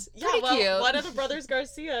cute! Yeah, cute. One of the Brothers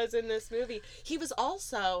Garcias in this movie. He was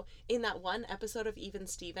also in that one episode of Even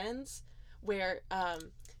Stevens where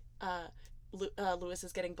Lewis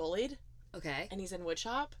is getting bullied. Okay. And he's in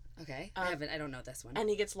woodshop. Okay. I don't know this one. And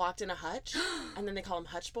he gets locked in a hutch, and then they call him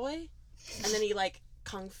Hutch Boy. And then he like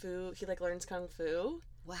learns kung fu.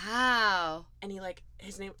 Wow. And he like,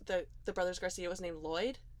 his name, the Brothers Garcia was named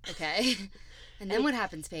Lloyd. Okay. And then what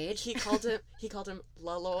happens, Paige? He called him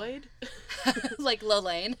La Lloyd. Like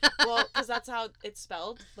Lolaine. Well, because that's how it's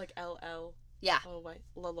spelled, like LL. Yeah. Oh,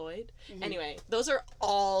 La Lloyd. Mm-hmm. Anyway, those are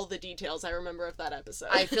all the details I remember of that episode.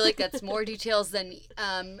 I feel like that's more details than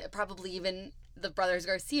probably even the Brothers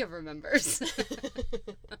Garcia remembers.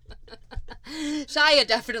 Shia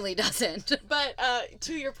definitely doesn't. But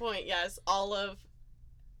to your point, yes, all of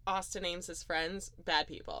Austin Ames' friends, bad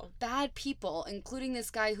people. Bad people, including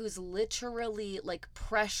this guy who's literally like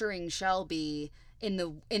pressuring Shelby in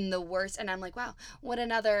the worst. And I'm like, wow, what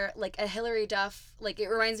another, like a Hillary Duff, like it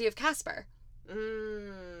reminds me of Casper.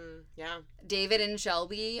 Yeah. David and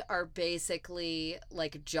Shelby are basically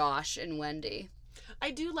like Josh and Wendy.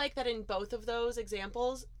 I do like that in both of those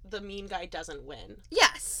examples, the mean guy doesn't win.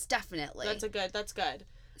 Yes, definitely. That's good.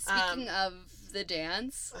 Speaking of the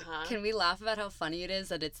dance, can we laugh about how funny it is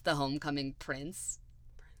that it's the homecoming prince?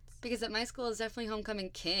 Because at my school, it's definitely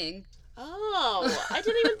homecoming king. Oh, I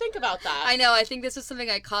didn't even think about that. I know. I think this was something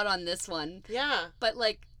I caught on this one. Yeah. But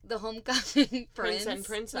like the homecoming prince and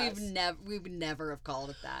princess, we would never have called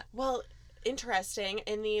it that. Well, interesting.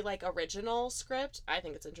 In the like original script, I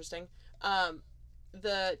think it's interesting.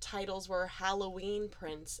 The titles were Halloween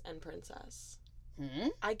Prince and Princess.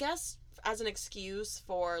 I guess as an excuse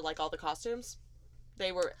for like all the costumes,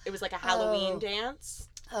 it was like a Halloween dance.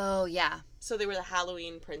 Oh yeah. So they were the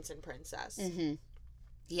Halloween Prince and Princess. Mm-hmm.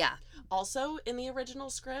 Yeah. Also, in the original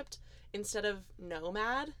script, instead of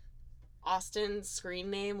Nomad, Austin's screen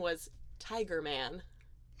name was Tiger Man.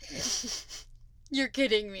 You're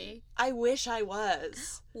kidding me. I wish I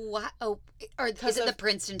was. What? Oh, or is it the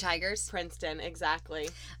Princeton Tigers? Princeton, exactly.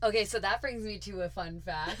 Okay, so that brings me to a fun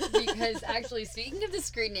fact, because actually, speaking of the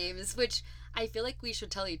screen names, which I feel like we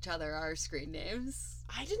should tell each other our screen names.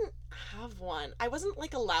 I didn't have one. I wasn't,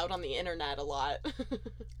 like, allowed on the internet a lot.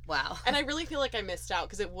 Wow. And I really feel like I missed out,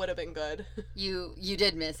 because it would have been good. You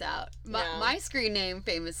did miss out. My screen name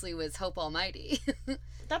famously was Hope Almighty.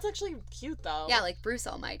 That's actually cute, though. Yeah, like Bruce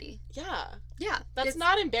Almighty. Yeah. Yeah. That's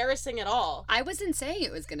not embarrassing at all. I wasn't saying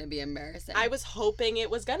it was going to be embarrassing. I was hoping it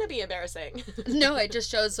was going to be embarrassing. No, it just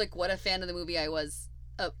shows, like, what a fan of the movie I was.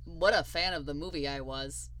 What a fan of the movie I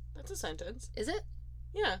was. That's a sentence. Is it?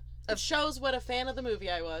 Yeah. It shows what a fan of the movie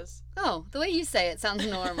I was. Oh, the way you say it sounds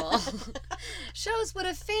normal. Shows what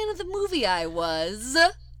a fan of the movie I was.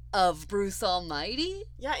 Of Bruce Almighty?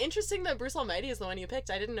 Yeah, interesting that Bruce Almighty is the one you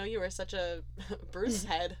picked. I didn't know you were such a Bruce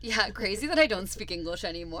head. Yeah, crazy that I don't speak English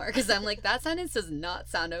anymore, because I'm like, that sentence does not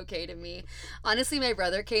sound okay to me. Honestly, my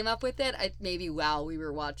brother came up with it, maybe while we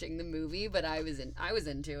were watching the movie, but I was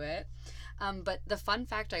into it. But the fun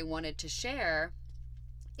fact I wanted to share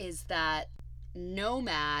is that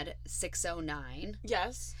Nomad 609.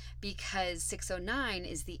 Yes. Because 609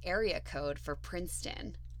 is the area code for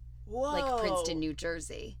Princeton. Whoa. Like Princeton, New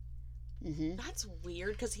Jersey. Mm-hmm. That's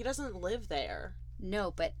weird, because he doesn't live there.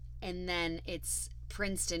 No, and then it's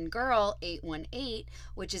Princeton Girl 818,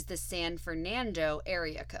 which is the San Fernando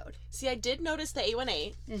area code. See, I did notice the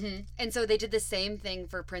 818. Mm-hmm. And so they did the same thing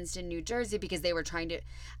for Princeton, New Jersey, because they were trying to,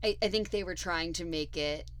 I think they were trying to make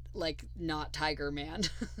it like not Tiger Man.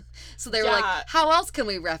 So they were like, how else can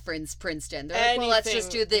we reference Princeton? They're like, well, let's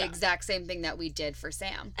just do the exact same thing that we did for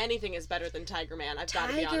Sam. Anything is better than Tiger Man, I've got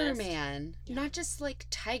to be honest. Tiger Man. Yeah. Not just like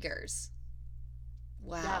tigers.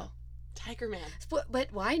 Wow. Yeah. Tiger Man. But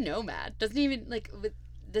why Nomad? Doesn't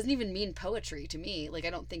even mean poetry to me. Like, I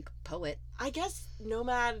don't think poet. I guess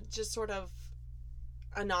Nomad just sort of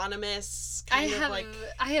anonymous kind of like...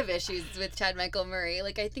 I have issues with Chad Michael Murray.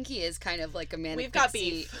 Like, I think he is kind of like a manic We've got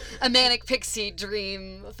beef. A manic pixie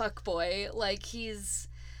dream fuckboy. Like, he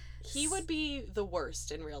would be the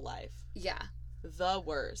worst in real life. Yeah. The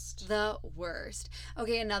worst.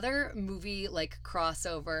 Okay, another movie like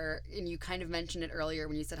crossover, and you kind of mentioned it earlier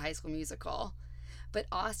when you said High School Musical, but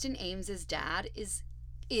Austin Ames' dad is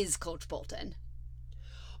Coach Bolton.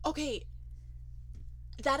 Okay,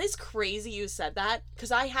 that is crazy you said that,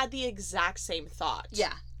 because I had the exact same thought.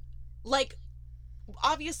 Yeah. Like,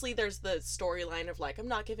 obviously there's the storyline of like, I'm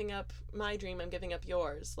not giving up my dream, I'm giving up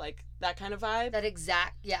yours. Like, that kind of vibe. That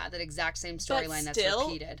exact same storyline that's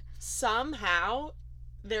repeated. Somehow,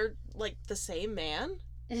 they're like the same man?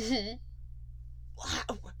 Mm-hmm.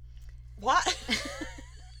 What?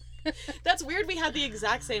 That's weird we had the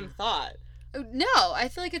exact same thought. No, I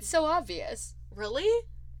feel like it's so obvious. Really?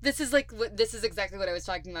 This is exactly what I was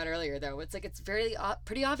talking about earlier, though. It's like, it's pretty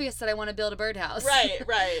obvious that I want to build a birdhouse.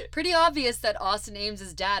 Right. Pretty obvious that Austin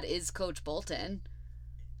Ames' dad is Coach Bolton.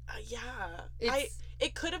 Yeah.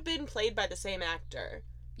 It could have been played by the same actor.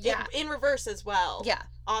 Yeah. In reverse as well. Yeah.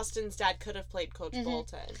 Austin's dad could have played Coach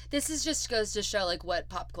Bolton. This is just goes to show, like, what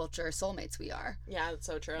pop culture soulmates we are. Yeah, that's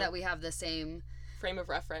so true. That we have the same... frame of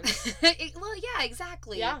reference. Well, yeah,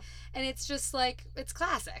 exactly. Yeah. And it's just, like, it's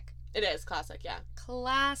classic. It is classic, yeah.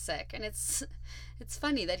 Classic. And it's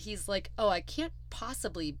funny that he's like, oh, I can't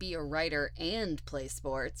possibly be a writer and play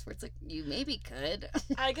sports. Where it's like, you maybe could.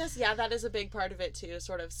 I guess, yeah, that is a big part of it, too.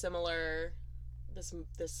 Sort of similar...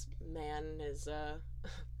 This man is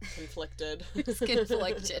conflicted. He's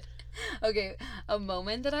conflicted. Okay, a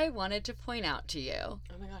moment that I wanted to point out to you.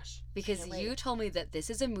 Oh my gosh. Because you told me that this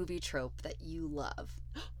is a movie trope that you love.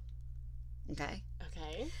 Okay?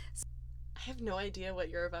 Okay. I have no idea what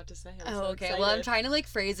you're about to say. I'm so okay. excited. Well, I'm trying to like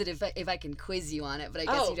phrase it if I can quiz you on it, but I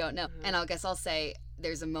guess you don't know. Mm-hmm. And I'll say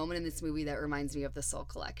there's a moment in this movie that reminds me of The Soul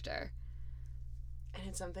Collector. And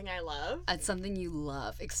it's something I love? It's something you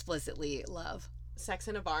love, explicitly love. Sex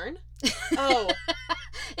in a barn? Oh.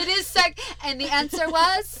 It is sex, and the answer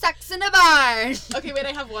was sex in a barn. Okay, wait,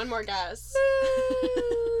 I have one more guess.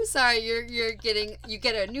 Sorry, you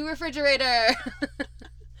get a new refrigerator.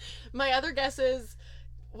 My other guess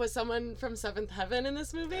was someone from Seventh Heaven in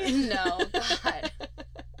this movie? No, God.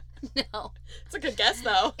 No. It's a good guess,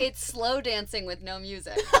 though. It's slow dancing with no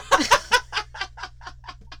music.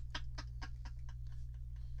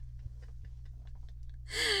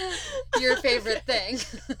 Your favorite thing.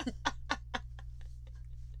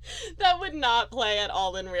 That would not play at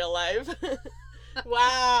all in real life.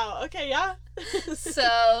 Wow. Okay, yeah.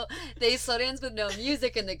 So they slow dance with no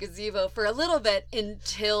music in the gazebo for a little bit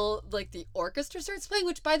until like the orchestra starts playing,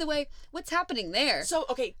 which by the way, what's happening there? So,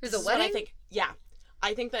 okay. There's a wedding? I think. Yeah.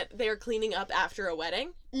 I think that they're cleaning up after a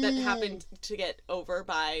wedding that happened to get over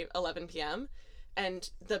by 11 p.m. And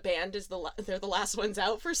the band is they're the last ones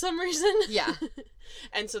out for some reason. Yeah.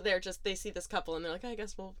 And so they see this couple and they're like, I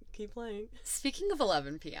guess we'll keep playing. Speaking of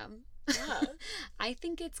 11 p.m. Yeah. I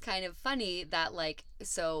think it's kind of funny that, like,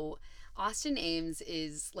 so Austin Ames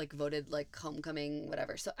is, like, voted, like, homecoming,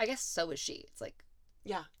 whatever. So I guess so is she. It's like,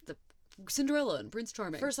 yeah, the Cinderella and Prince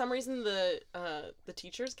Charming. For some reason, the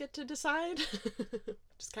teachers get to decide.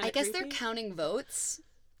 Just kind of I guess creepy. they're counting votes.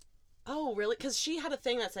 Oh, really? Because she had a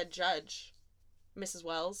thing that said judge, Mrs.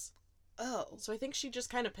 Wells. Oh. So I think she just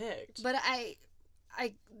kind of picked. But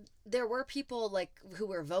there were people, like, who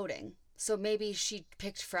were voting. So maybe she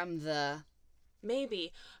picked from the...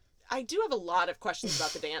 Maybe. I do have a lot of questions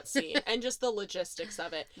about the dance scene and just the logistics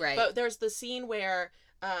of it. Right. But there's the scene where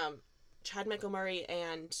Chad Michael Murray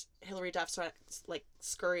and Hilary Duff sort of, like,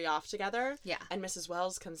 scurry off together. Yeah. And Mrs.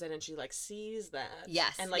 Wells comes in and she, like, sees that.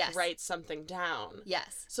 Yes. And, like, writes something down.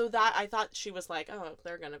 Yes. So that, I thought she was like, oh,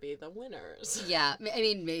 they're going to be the winners. Yeah. I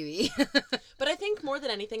mean, maybe. But I think more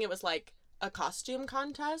than anything, it was, like, a costume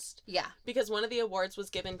contest. Yeah. Because one of the awards was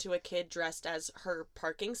given to a kid dressed as her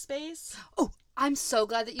parking space. Oh, I'm so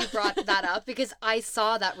glad that you brought that up because I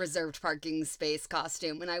saw that reserved parking space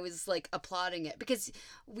costume and I was, like, applauding it because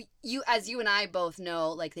you and I both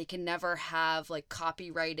know, like, they can never have, like,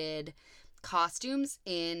 copyrighted costumes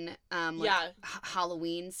in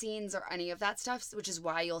Halloween scenes or any of that stuff, which is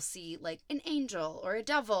why you'll see, like, an angel or a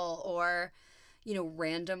devil or, you know,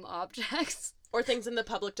 random objects. Or things in the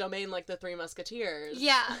public domain like the Three Musketeers.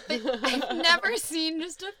 Yeah, but I've never seen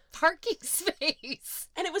just a parking space.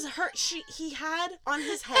 And it was he had on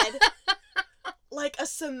his head like a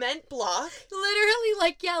cement block. Literally,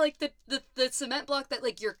 like, yeah, like the cement block that,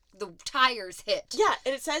 like, the tires hit. Yeah,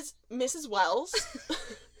 and it says Mrs. Wells.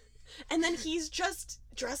 And then he's just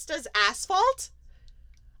dressed as asphalt.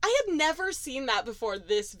 I had never seen that before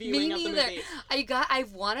this viewing of the movie. I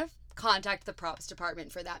want to contact the props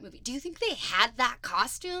department for that movie. Do you think they had that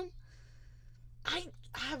costume? I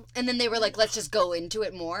have... And then they were like, let's just go into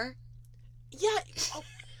it more? Yeah. Oh.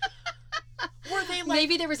 Were they like...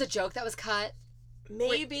 Maybe there was a joke that was cut.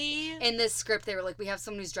 Maybe. In this script, they were like, we have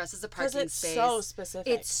someone who's dressed as a parking space. It's so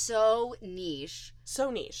specific. It's so niche. So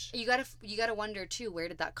niche. You gotta wonder, too, where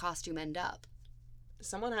did that costume end up?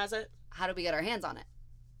 Someone has it. How do we get our hands on it?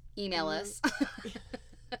 Email us.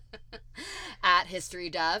 At History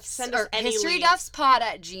Duffs. Send us any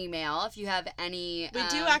historyduffspod@gmail if you have any... We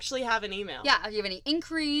do actually have an email. Yeah, if you have any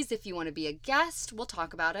inquiries, if you want to be a guest, we'll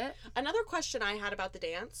talk about it. Another question I had about the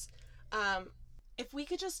dance, if we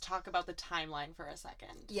could just talk about the timeline for a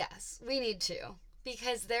second. Yes, we need to.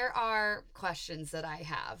 Because there are questions that I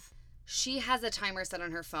have. She has a timer set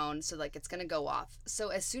on her phone, so, like, it's going to go off. So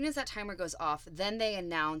as soon as that timer goes off, then they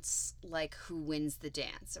announce, like, who wins the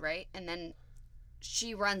dance, right? And then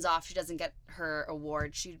she runs off. She doesn't get her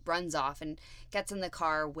award. She runs off and gets in the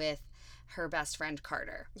car with her best friend,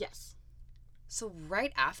 Carter. Yes. So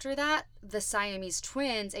right after that, the Siamese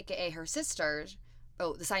twins, a.k.a. her sisters,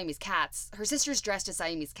 the Siamese cats, her sisters dressed as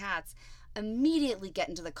Siamese cats, immediately get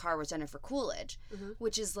into the car with Jennifer Coolidge,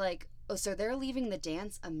 which is like, oh, so they're leaving the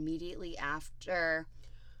dance immediately after...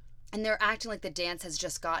 And they're acting like the dance has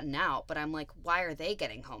just gotten out, but I'm like, why are they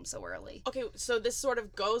getting home so early? Okay, so this sort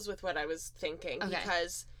of goes with what I was thinking,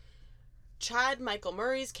 because Chad Michael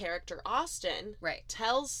Murray's character, Austin,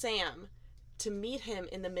 tells Sam to meet him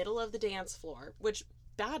in the middle of the dance floor, which,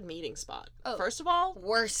 bad meeting spot. Oh, first of all.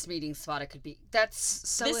 Worst meeting spot it could be. That's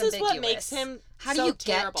so this ambiguous. This is what makes him How do you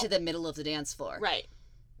get to the middle of the dance floor? Right.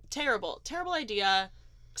 Terrible. Terrible idea.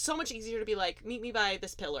 So much easier to be like, meet me by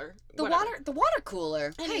this pillar. The water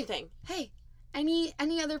cooler. Anything. Hey, any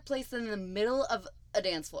other place than the middle of a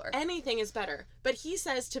dance floor. Anything is better. But he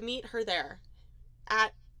says to meet her there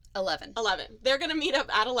at 11. They're going to meet up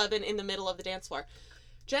at 11 in the middle of the dance floor.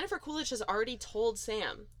 Jennifer Coolidge has already told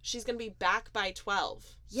Sam she's going to be back by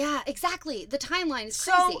 12. Yeah, exactly. The timeline is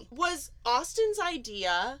crazy. So was Austin's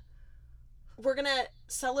idea, we're going to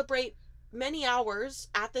celebrate many hours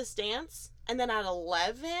at this dance, and then at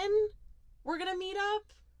 11, we're going to meet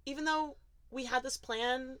up, even though we had this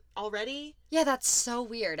plan already? Yeah, that's so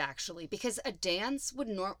weird, actually, because a dance would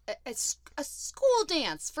a school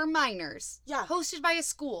dance for minors. Yeah. Hosted by a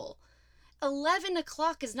school. 11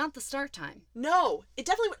 o'clock is not the start time. No, it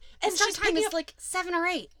definitely... And the start time is like 7 or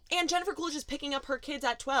 8. And Jennifer Coolidge is picking up her kids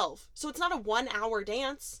at 12. So it's not a 1-hour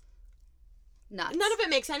dance. Nuts. None of it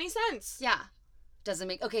makes any sense. Yeah. Doesn't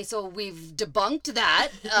make... Okay, so we've debunked that.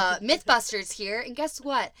 Mythbusters here. And guess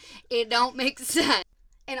what? It don't make sense.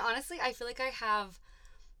 And honestly, I feel like I have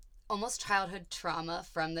almost childhood trauma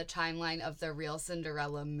from the timeline of the real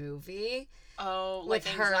Cinderella movie. Oh, with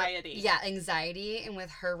like her, anxiety. yeah, anxiety, and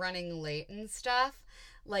with her running late and stuff,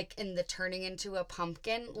 like in the turning into a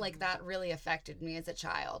pumpkin, like that really affected me as a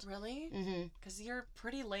child. Really? Mm-hmm. Because you're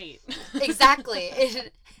pretty late. Exactly.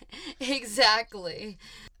 Exactly.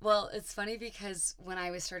 Well, it's funny because when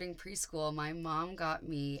I was starting preschool, my mom got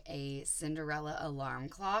me a Cinderella alarm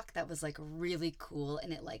clock that was like really cool,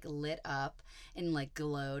 and it like lit up and like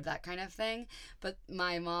glowed, that kind of thing. But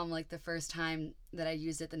my mom, like the first time that I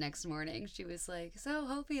used it the next morning, she was like, "So,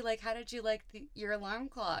 Hopi, like, how did you like your alarm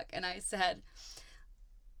clock?" And I said,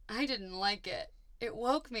 "I didn't like it. It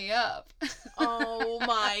woke me up." Oh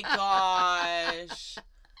my gosh.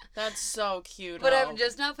 That's so cute. But I'm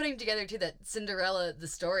just not putting together too that Cinderella, the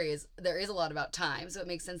story there is a lot about time, so it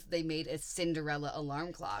makes sense that they made a Cinderella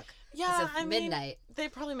alarm clock. Yeah, I mean, midnight. They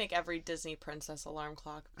probably make every Disney princess alarm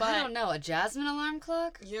clock. But I don't know, a Jasmine alarm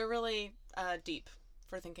clock? You're really deep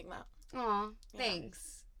for thinking that. Aw,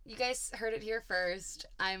 thanks. You guys heard it here first.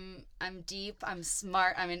 I'm deep. I'm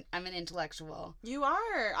smart. I'm an intellectual. You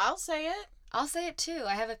are. I'll say it. I'll say it too.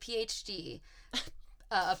 I have a PhD.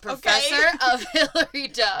 A professor of Hillary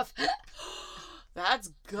Duff. That's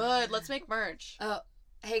good. Let's make merch. Oh,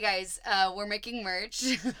 hey guys, we're making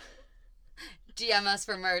merch. DM us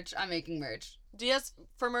for merch. I'm making merch. DS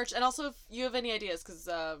for merch, and also if you have any ideas, because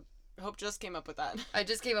Hope just came up with that. I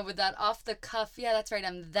just came up with that off the cuff. Yeah, that's right.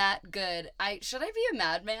 I'm that good. Should I be a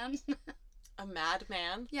madman? A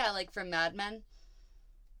madman? Yeah, like from Mad Men.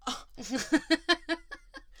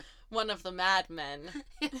 One of the madmen.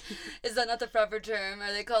 Is that not the proper term?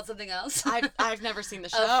 Are they called something else? I've never seen the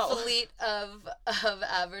show. A fleet of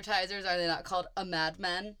advertisers. Are they not called a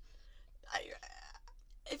madman?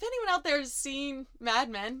 If anyone out there has seen Mad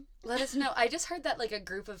Men, let us know. I just heard that like a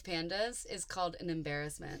group of pandas is called an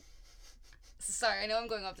embarrassment. Sorry, I know I'm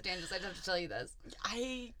going off the tangents. I just have to tell you this.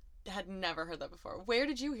 I had never heard that before. Where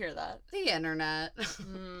did you hear that? The internet.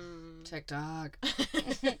 TikTok.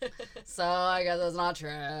 So I guess that's not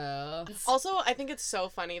true. Also, I think it's so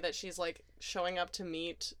funny that she's like showing up to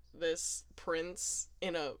meet this prince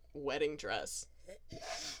in a wedding dress.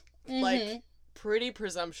 Mm-hmm. Like, pretty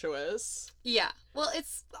presumptuous. Yeah. Well,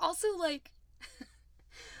 it's also like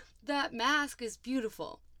that mask is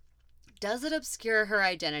beautiful. Does it obscure her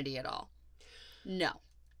identity at all? No.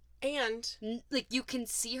 And like you can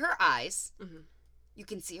see her eyes. Mm-hmm. You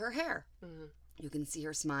can see her hair. Mm-hmm. You can see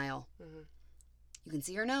her smile. Mm-hmm. You can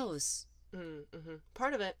see her nose. Mm-hmm.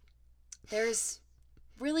 Part of it. There's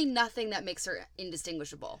really nothing that makes her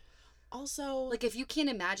indistinguishable. Also, like if you can't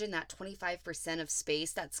imagine that 25% of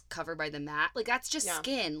space that's covered by the mat, like that's just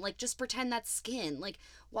skin. Like just pretend that's skin. Like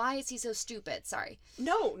why is he so stupid? Sorry.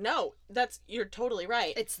 No, you're totally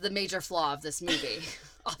right. It's the major flaw of this movie,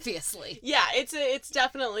 obviously. Yeah, it's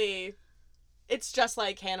definitely, it's just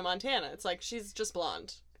like Hannah Montana. It's like she's just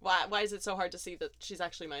blonde. Why is it so hard to see that she's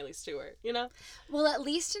actually Miley Stewart, you know? Well, at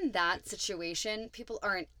least in that situation, people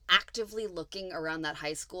aren't actively looking around that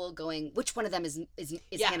high school going, which one of them is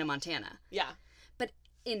Hannah Montana? Yeah. But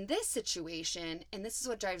in this situation, and this is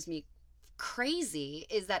what drives me crazy,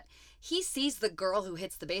 is that he sees the girl who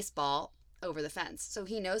hits the baseball over the fence. So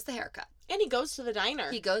he knows the haircut. And he goes to the diner.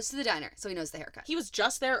 He goes to the diner, so he knows the haircut. He was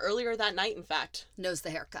just there earlier that night, in fact. Knows the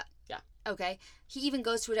haircut. Yeah. Okay. He even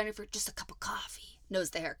goes to a diner for just a cup of coffee.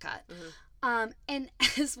 Knows the haircut. Mm-hmm. And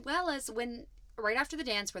as well as when, right after the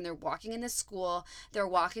dance, when they're walking in the school, they're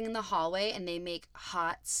walking in the hallway and they make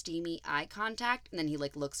hot, steamy eye contact, and then he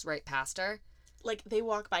like looks right past her. Like they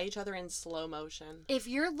walk by each other in slow motion. If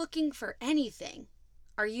you're looking for anything,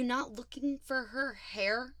 are you not looking for her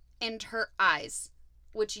hair and her eyes,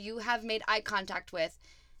 which you have made eye contact with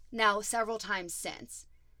now several times since?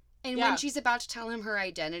 And when she's about to tell him her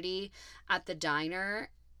identity at the diner,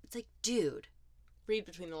 it's like, dude, read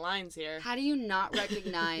between the lines here. How do you not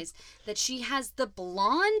recognize that she has the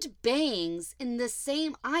blonde bangs in the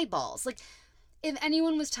same eyeballs? Like, if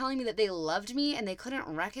anyone was telling me that they loved me and they couldn't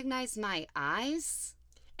recognize my eyes.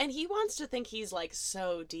 And he wants to think he's like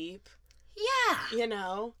so deep. Yeah. You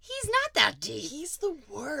know? He's not that deep. He's the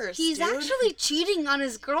worst. He's actually cheating on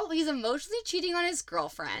his girl. He's emotionally cheating on his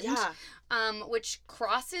girlfriend. Yeah. Which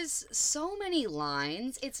crosses so many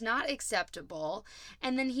lines. It's not acceptable.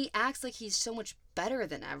 And then he acts like he's so much better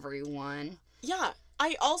than everyone. Yeah.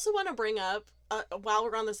 I also want to bring up, while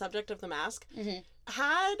we're on the subject of the mask,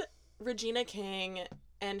 had Regina King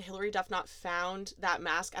and Hilary Duff not found that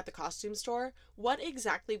mask at the costume store, what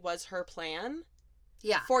exactly was her plan?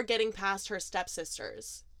 Yeah. For getting past her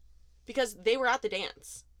stepsisters? Because they were at the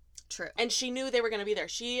dance. True. And she knew they were going to be there.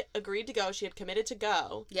 She agreed to go. She had committed to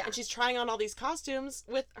go. Yeah. And she's trying on all these costumes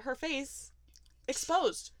with her face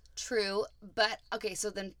exposed. True. But,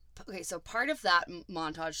 so part of that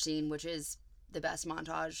montage scene, which is the best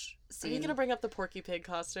montage scene. Are you gonna bring up the Porky Pig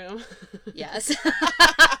costume? Yes.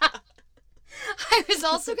 I was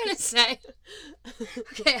also going to say,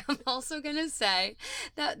 I'm also going to say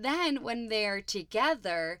that then when they're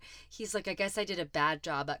together, he's like, I guess I did a bad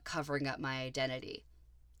job at covering up my identity.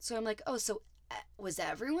 So I'm like, oh, so was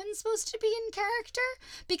everyone supposed to be in character?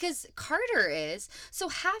 Because Carter is. So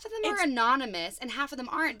half of them are anonymous and half of them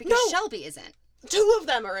aren't because Shelby isn't. 2 of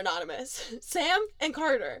them are anonymous. Sam and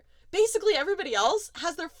Carter. Basically, everybody else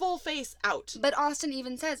has their full face out. But Austin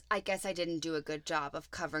even says, I guess I didn't do a good job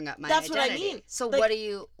of covering up my identity. That's what I mean. So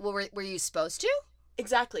were you supposed to?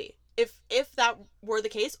 Exactly. If that were the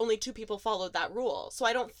case, only 2 people followed that rule. So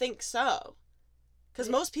I don't think so. Because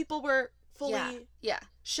most people were fully... Yeah.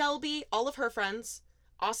 Shelby, all of her friends,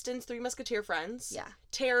 Austin's 3 Musketeer friends, yeah.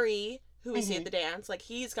 Terry, who we see at the dance, like,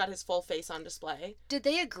 he's got his full face on display. Did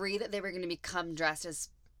they agree that they were going to become dressed as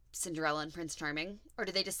Cinderella and Prince Charming? Or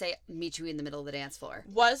did they just say, meet you in the middle of the dance floor?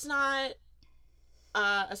 Was not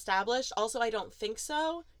established. Also, I don't think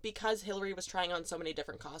so, because Hillary was trying on so many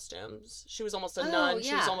different costumes. She was almost a nun. Yeah.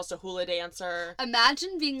 She was almost a hula dancer.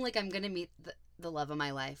 Imagine being like, I'm going to meet the love of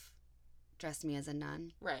my life. Dress me as a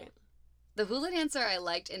nun. Right. The hula dancer I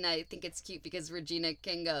liked, and I think it's cute because Regina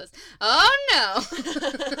King goes, oh no!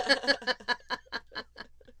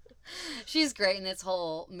 She's great in this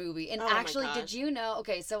whole movie. And actually, did you know,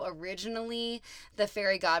 okay, so originally the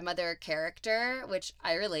fairy godmother character, which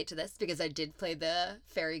I relate to this because I did play the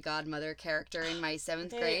fairy godmother character in my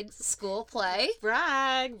 7th grade school play.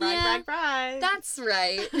 Brag. That's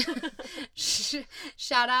right.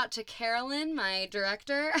 Shout out to Carolyn, my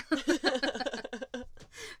director.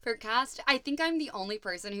 For cast, I think I'm the only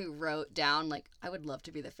person who wrote down, like, I would love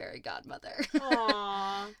to be the fairy godmother.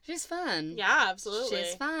 Aww. She's fun. Yeah, absolutely.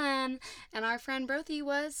 She's fun. And our friend Broti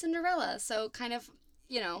was Cinderella. So kind of,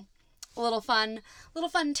 a little fun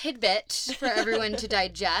tidbit for everyone to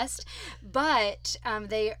digest. But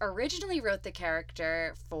they originally wrote the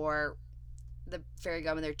character for the fairy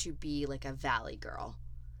godmother to be like a valley girl.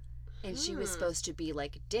 And she was supposed to be,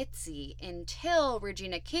 like, ditzy until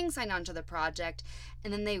Regina King signed on to the project,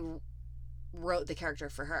 and then they wrote the character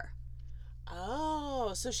for her.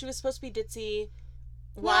 Oh, so she was supposed to be ditzy.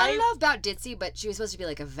 Well, I don't know about ditzy, but she was supposed to be,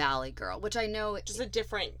 like, a valley girl, which I know... Just a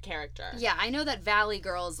different character. Yeah, I know that valley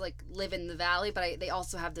girls, like, live in the valley, but they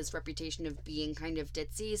also have this reputation of being kind of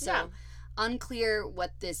ditzy, so... Yeah. Unclear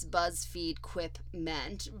what this BuzzFeed quip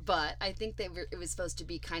meant, but I think that it was supposed to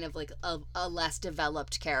be kind of like a less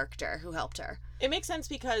developed character who helped her. It makes sense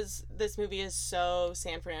because this movie is so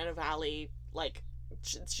San Fernando Valley, like,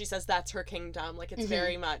 she says that's her kingdom. Like, it's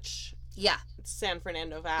very much San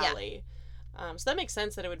Fernando Valley. Yeah. So that makes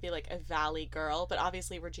sense that it would be like a valley girl, but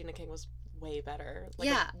obviously Regina King was way better.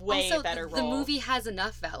 Like, a way also, better role. The movie has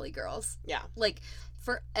enough valley girls. Yeah. Like,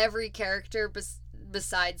 for every character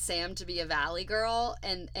besides Sam to be a valley girl,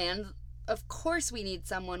 and of course we need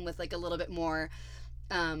someone with like a little bit more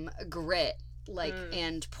grit, like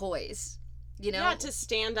and poise, yeah, to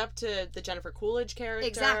stand up to the Jennifer Coolidge character.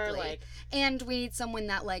 Exactly. Like, and we need someone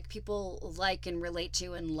that like people like and relate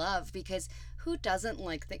to and love, because who doesn't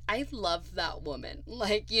like I love that woman,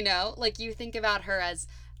 like, like you think about her as,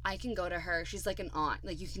 I can go to her. She's like an aunt.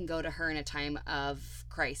 Like, you can go to her in a time of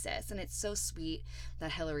crisis. And it's so sweet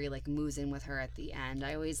that Hillary, like, moves in with her at the end.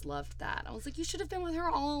 I always loved that. I was like, you should have been with her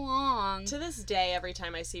all along. To this day, every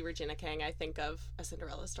time I see Regina King, I think of A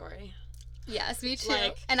Cinderella Story. Yes, me too.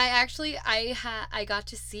 Like, and I got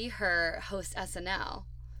to see her host SNL.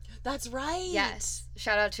 That's right. Yes.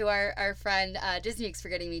 Shout out to our friend Disney Mix for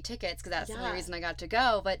getting me tickets, because that's the only reason I got to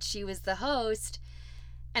go. But she was the host.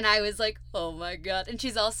 And I was like, oh my god. And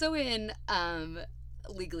she's also in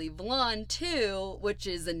Legally Blonde too, which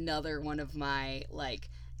is another one of my, like,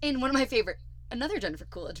 and one of my favorite, another Jennifer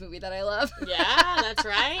Coolidge movie that I love. Yeah, that's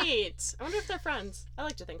right. I wonder if they're friends. I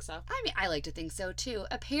like to think so. I mean, I like to think so too.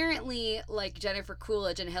 Apparently, like, Jennifer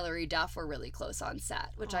Coolidge and Hilary Duff were really close on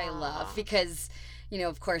set, which I love, because,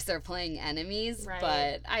 of course they're playing enemies,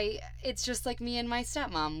 but it's just like me and my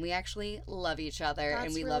stepmom. We actually love each other,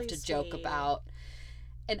 and we really love to joke about.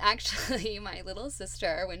 And actually, my little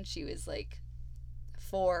sister, when she was like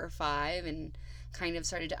 4 or 5 and kind of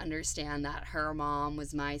started to understand that her mom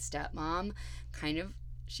was my stepmom,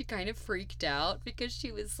 she kind of freaked out, because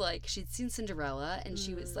she was like, she'd seen Cinderella, and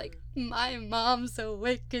she was like, my mom's a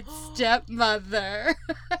wicked stepmother.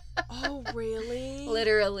 Oh, really?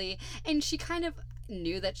 Literally. And she kind of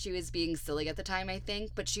knew that she was being silly at the time, I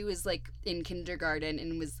think, but she was like in kindergarten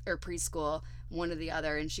or preschool, one or the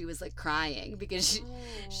other, and she was like crying because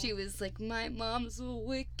she was like, my mom's a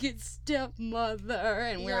wicked stepmother,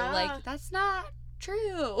 and we were like, that's not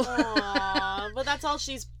true. Aww, but that's all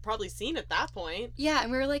she's probably seen at that point. Yeah,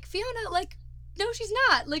 and we were like, Fiona, like, no, she's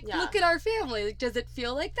not. Like, look at our family. Like, does it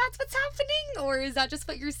feel like that's what's happening? Or is that just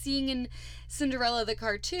what you're seeing in Cinderella the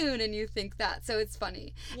cartoon and you think that? So it's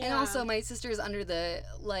funny. Yeah. And also, my sister's under the,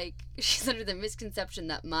 she's under the misconception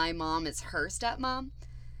that my mom is her stepmom.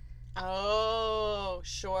 Oh,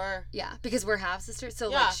 sure. Yeah, because we're half sisters.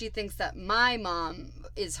 So, she thinks that my mom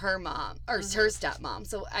is her mom, or her stepmom.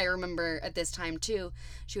 So I remember at this time, too,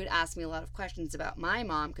 she would ask me a lot of questions about my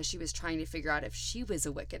mom because she was trying to figure out if she was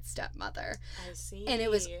a wicked stepmother. I see. And it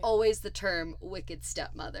was always the term wicked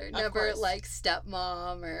stepmother. Never,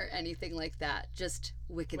 stepmom or anything like that. Just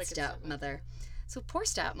wicked stepmother. So poor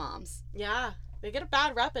stepmoms. Yeah. They get a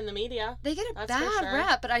bad rep in the media. They get a bad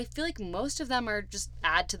rep, but I feel like most of them are just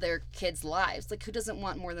add to their kids' lives. Like, who doesn't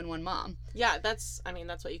want more than one mom? Yeah, that's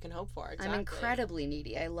what you can hope for. Exactly. I'm incredibly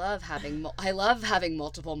needy. I love having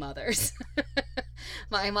multiple mothers.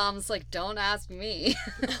 My mom's like, don't ask me.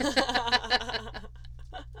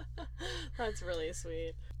 That's really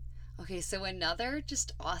sweet. Okay, so another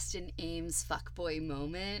just Austin Ames fuckboy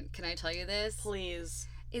moment. Can I tell you this? Please.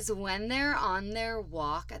 Is when they're on their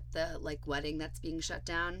walk at the, wedding that's being shut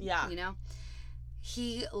down. Yeah. You know?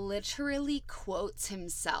 He literally quotes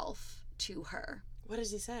himself to her. What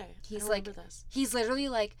does he say? He's he's literally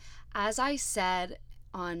like, as I said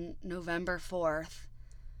on November 4th,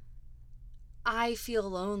 I feel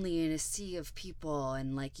lonely in a sea of people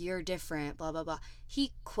and, you're different, blah, blah, blah.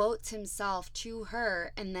 He quotes himself to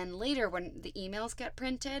her, and then later when the emails get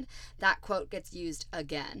printed, that quote gets used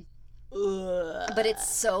again. Ugh. But it's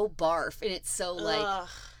so barf, and it's so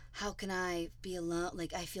how can I be alone?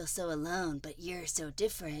 I feel so alone, but you're so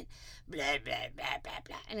different. Blah, blah, blah, blah,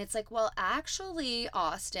 blah. And it's well, actually,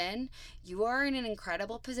 Austin, you are in an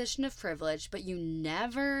incredible position of privilege, but you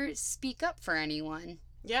never speak up for anyone.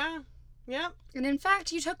 Yeah. Yeah. And in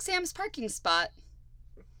fact, you took Sam's parking spot.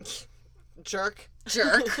 Jerk.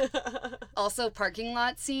 Also, parking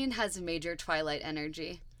lot scene has major Twilight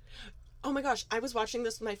energy. Oh my gosh, I was watching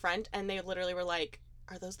this with my friend, and they literally were like,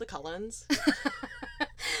 are those the Cullens?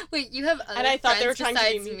 Wait, you have other and I thought friends they were trying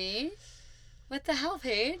besides to be me? What the hell,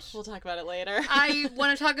 Paige? We'll talk about it later. I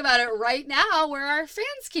want to talk about it right now where our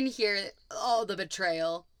fans can hear all the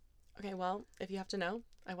betrayal. Okay, well, if you have to know,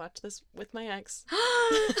 I watched this with my ex.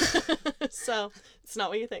 So, it's not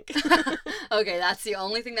what you think. Okay, that's the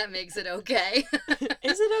only thing that makes it okay.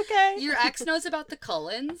 Is it okay? Your ex knows about the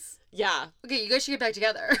Cullens? Yeah. Okay, you guys should get back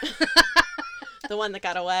together. The one that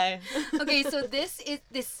got away. Okay, so this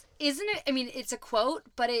isn't it? I mean, it's a quote,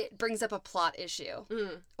 but it brings up a plot issue.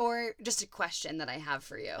 Or just a question that I have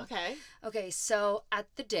for you. Okay. Okay, so at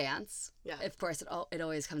the dance, yeah, of course, it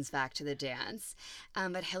always comes back to the dance,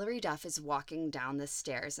 but Hilary Duff is walking down the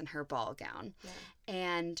stairs in her ball gown,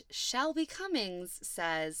 and Shelby Cummings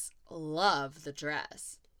says, love the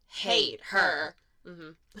dress. Hate her.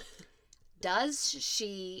 Mm-hmm. Does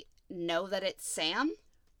she know that it's Sam?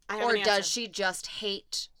 Or does she just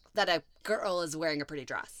hate that a girl is wearing a pretty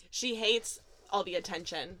dress? She hates all the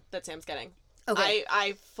attention that Sam's getting. Okay.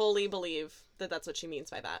 I fully believe that that's what she means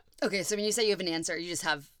by that. Okay, so when you say you have an answer,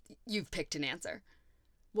 you've picked an answer.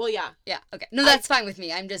 Well, yeah. Yeah, okay. No, that's fine with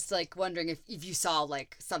me. I'm just, wondering if you saw,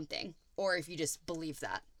 something, or if you just believe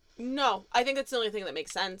that. No, I think that's the only thing that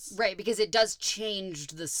makes sense. Right, because it does change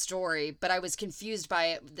the story, but I was confused by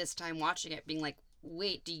it this time watching it, being like,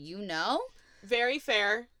 wait, do you know? Very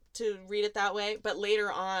fair to read it that way, but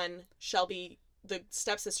later on, Shelby, the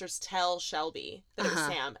stepsisters tell Shelby that it was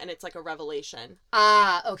Sam, and it's a revelation.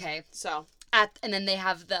 Ah, okay. So. And then they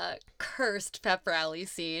have the cursed pep rally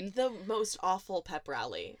scene. The most awful pep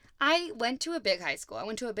rally. I went to a big high school. I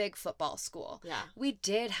went to a big football school. Yeah. We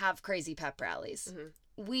did have crazy pep rallies.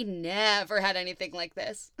 Mm-hmm. We never had anything like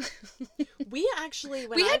this. We actually...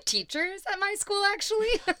 We had teachers at my school, actually.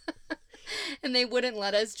 And they wouldn't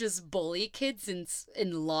let us just bully kids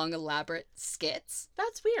in long, elaborate skits.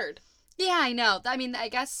 That's weird. Yeah, I know. I mean, I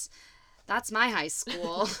guess that's my high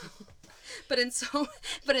school. But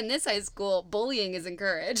in this high school, bullying is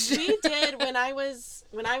encouraged. We did when I was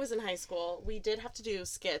in high school. We did have to do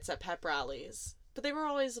skits at pep rallies, but they were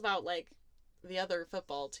always about the other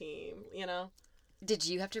football team. You know. Did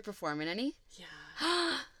you have to perform in any?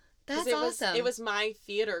 Yeah. That's awesome. It was my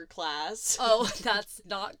theater class. Oh, that's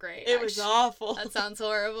not great. It was awful. That sounds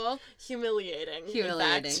horrible. Humiliating.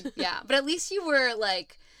 Yeah, but at least you were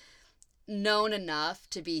known enough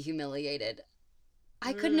to be humiliated.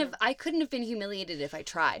 I couldn't have been humiliated if I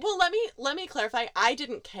tried. Well, let me clarify. I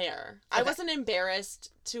didn't care. Okay. I wasn't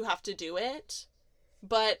embarrassed to have to do it,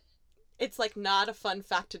 but it's like not a fun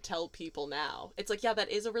fact to tell people now. It's like, yeah, that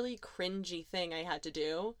is a really cringy thing I had to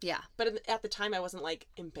do. Yeah. But at the time I wasn't like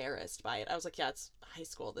embarrassed by it. I was like, yeah, it's high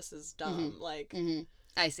school. This is dumb. Like,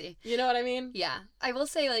 I see. You know what I mean? Yeah. I will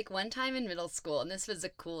say, like, one time in middle school, and this was a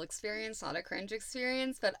cool experience, not a cringe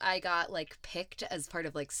experience, but I got, like, picked as part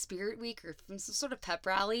of, like, Spirit Week or some sort of pep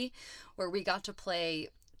rally where we got to play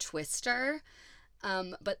Twister.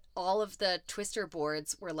 But all of the Twister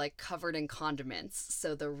boards were, like, covered in condiments.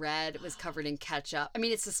 So the red was covered in ketchup. I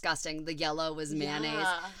mean, it's disgusting. The yellow was mayonnaise.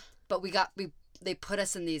 Yeah. But they put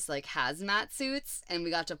us in these, like, hazmat suits, and we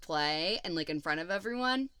got to play, and, like, in front of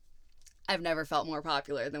everyone. I've never felt more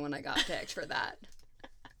popular than when I got picked for that.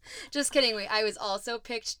 Just kidding. I was also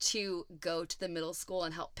picked to go to the middle school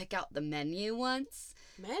and help pick out the menu once.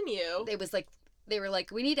 Menu? They were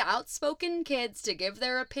like, we need outspoken kids to give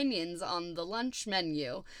their opinions on the lunch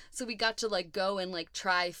menu. So we got to, like, go and, like,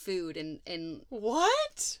 try food and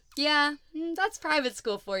What? Yeah, that's private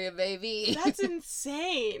school for you, baby. That's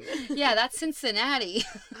insane. Yeah, that's Cincinnati.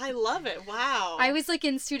 I love it. Wow. I was, like,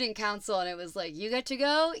 in student council, and it was like, you get to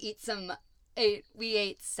go we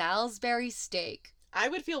ate Salisbury steak. I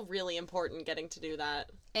would feel really important getting to do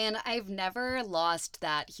that. And I've never lost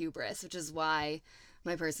that hubris, which is why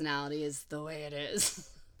my personality is the way it is,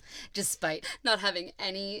 despite not having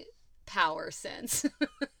any power since.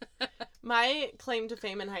 My claim to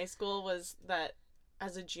fame in high school was that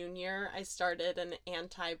as a junior, I started an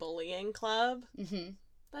anti-bullying club. Mm-hmm.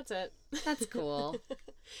 That's it. That's cool.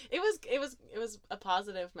 It was a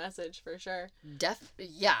positive message for sure.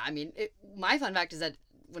 Yeah, I mean, my fun fact is that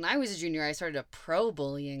when I was a junior, I started a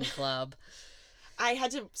pro-bullying club. I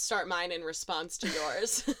had to start mine in response to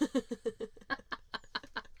yours.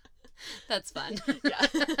 That's fun. Yeah.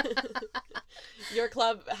 Your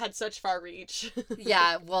club had such far reach.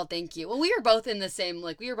 Yeah, well, thank you. Well, we were both in the same,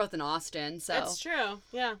 like, we were both in Austin, so. That's true,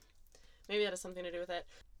 yeah. Maybe that has something to do with it.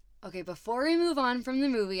 Okay, before we move on from the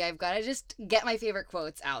movie, I've got to just get my favorite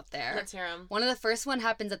quotes out there. Let's hear them. One of the first one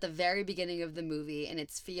happens at the very beginning of the movie, and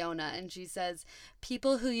it's Fiona, and she says,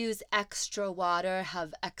 people who use extra water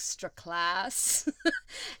have extra class.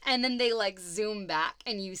 And then they, like, zoom back,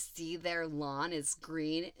 and you see their lawn is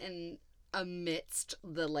green and amidst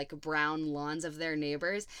the, like, brown lawns of their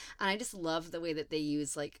neighbors. And I just love the way that they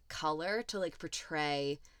use, like, color to, like,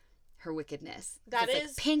 portray her wickedness. That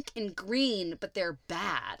it's is like pink and green, but they're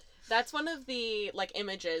bad. That's one of the, like,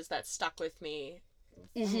 images that stuck with me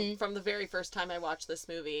from the very first time I watched this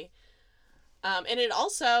movie. And it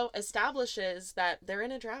also establishes that they're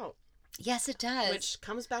in a drought. Yes, it does. Which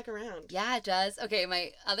comes back around. Yeah, it does. Okay,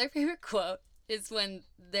 my other favorite quote is when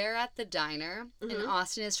they're at the diner and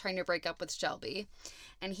Austin is trying to break up with Shelby.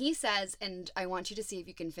 And he says, and I want you to see if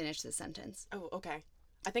you can finish this sentence. Oh, okay.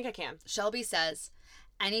 I think I can. Shelby says,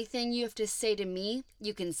 anything you have to say to me,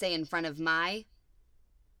 you can say in front of my...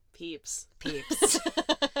 Peeps.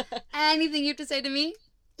 Anything you have to say to me,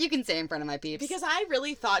 you can say in front of my peeps. Because I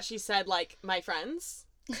really thought she said, like, my friends.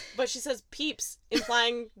 But she says peeps,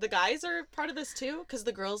 implying the guys are part of this too? Because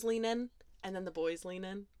the girls lean in, and then the boys lean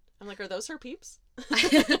in. I'm like, are those her peeps?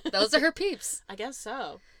 Those are her peeps. I guess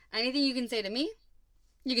so. Anything you can say to me,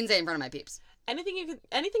 you can say in front of my peeps. Anything you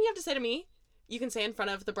have to say to me, you can say in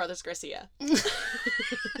front of the brothers Garcia.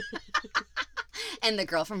 And the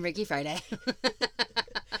girl from Freaky Friday.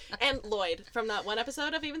 And Lloyd from that one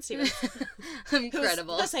episode of Even Stevens.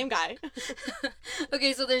 Incredible. Who's the same guy.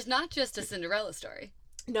 Okay, so there's not just a Cinderella story.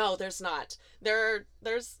 No, there's not.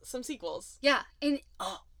 There's some sequels. Yeah, and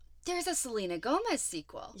there's a Selena Gomez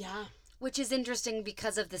sequel. Yeah. Which is interesting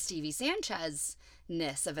because of the Stevie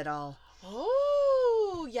Sanchez-ness of it all.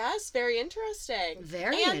 Oh, yes. Very interesting.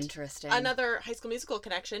 Very interesting. Another High School Musical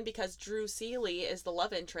connection because Drew Seeley is the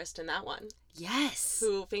love interest in that one. Yes.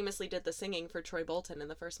 Who famously did the singing for Troy Bolton in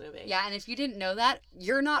the first movie. Yeah, and if you didn't know that,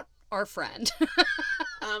 you're not our friend.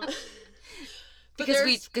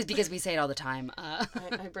 Because we say it all the time.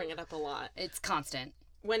 I bring it up a lot. It's constant.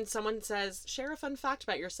 When someone says, share a fun fact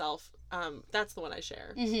about yourself, that's the one I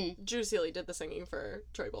share. Mm-hmm. Drew Seeley did the singing for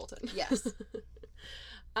Troy Bolton. Yes.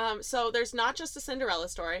 So there's not just a Cinderella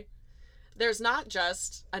story. There's not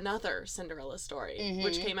just another Cinderella story,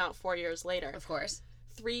 which came out 4 years later. Of course.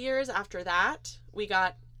 3 years after that, we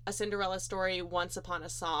got a Cinderella story, Once Upon a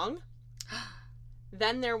Song.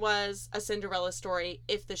 Then there was a Cinderella story,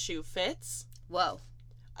 If the Shoe Fits. Whoa.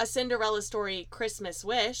 A Cinderella story, Christmas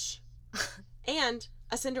Wish. And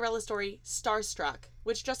a Cinderella story, Starstruck,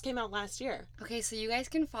 which just came out last year. Okay, so you guys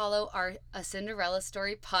can follow A Cinderella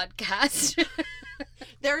Story podcast.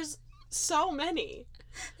 There's so many.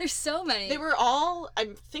 There's so many. They were all, I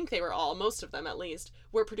think they were all, most of them at least,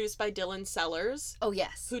 were produced by Dylan Sellers. Oh,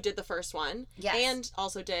 yes. Who did the first one. Yes. And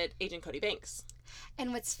also did Agent Cody Banks.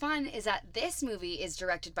 And what's fun is that this movie is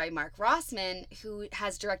directed by Mark Rossman, who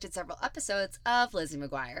has directed several episodes of Lizzie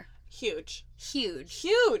McGuire. Huge.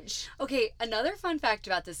 Okay, another fun fact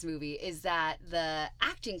about this movie is that the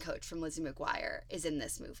acting coach from Lizzie McGuire is in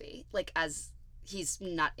this movie. Like, as he's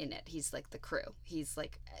not in it. He's like the crew. He's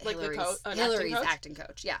like Hillary's acting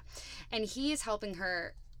coach. Yeah. And he is helping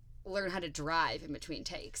her learn how to drive in between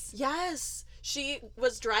takes. Yes. She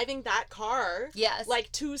was driving that car. Yes.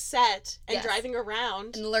 Like to set and driving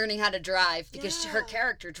around. And learning how to drive because her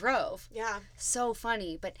character drove. Yeah. So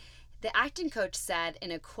funny. But the acting coach said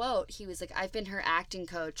in a quote, he was like, I've been her acting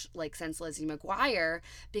coach like since Lizzie McGuire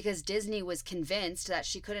because Disney was convinced that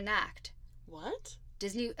she couldn't act. What?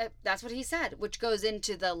 Disney, that's what he said, which goes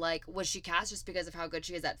into the, like, was she cast just because of how good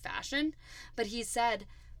she is at fashion? But he said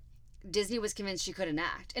Disney was convinced she couldn't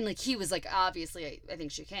act. And, like, he was like, obviously, I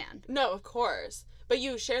think she can. No, of course. But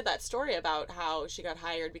you shared that story about how she got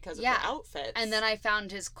hired because of her outfits. And then I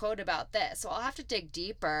found his quote about this. So I'll have to dig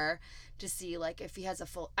deeper to see, like, if he has a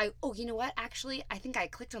full... you know what? Actually, I think I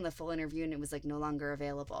clicked on the full interview and it was, like, no longer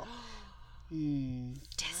available. Disney.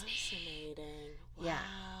 Fascinating. Wow. Yeah.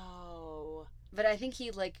 But I think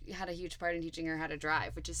he, like, had a huge part in teaching her how to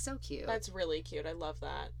drive, which is so cute. That's really cute. I love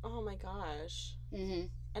that. Oh, my gosh. Mm-hmm.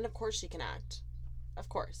 And of course she can act. Of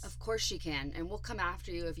course. Of course she can. And we'll come after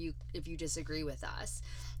you if you disagree with us.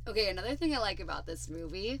 Okay, another thing I like about this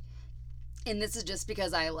movie, and this is just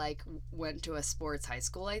because I, like, went to a sports high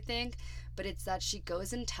school, I think, but it's that she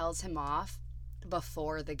goes and tells him off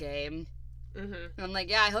before the game. Mm-hmm. And I'm like,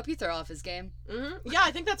 yeah, I hope you throw off his game. Mm-hmm. Yeah,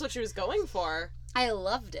 I think that's what she was going for. I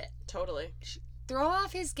loved it. Totally. Throw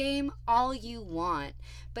off his game all you want,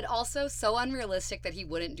 but also so unrealistic that he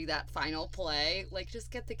wouldn't do that final play. Like,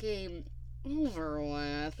 just get the game over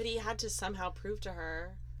with. But he had to somehow prove to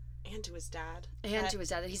her and to his dad.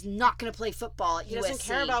 That he's not going to play football at USC. He doesn't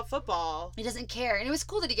care about football. He doesn't care. And it was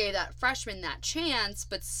cool that he gave that freshman that chance,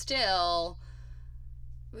 but still,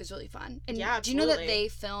 it was really fun. And yeah, do you know that they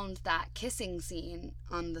filmed that kissing scene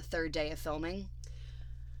on the third day of filming?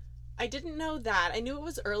 I didn't know that. I knew it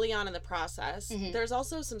was early on in the process. Mm-hmm. There's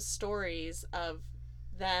also some stories of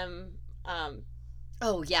them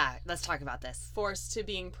oh, yeah. Let's talk about this. Forced to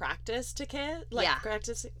being practiced to kiss.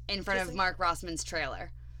 Practice in front of Mark Rossman's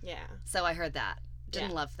trailer. Yeah. So I heard that.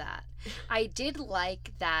 Didn't love that. I did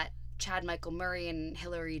like that Chad Michael Murray and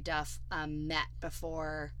Hilary Duff met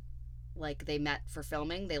before, like, they met for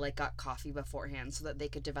filming. They, like, got coffee beforehand so that they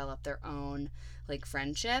could develop their own, like,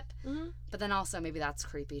 friendship. Mm-hmm. But then also maybe that's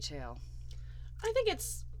creepy, too. I think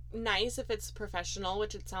it's nice if it's professional,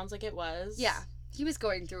 which it sounds like it was. Yeah. He was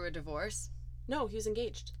going through a divorce. No, he was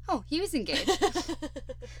engaged. Oh, he was engaged.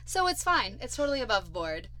 So it's fine. It's totally above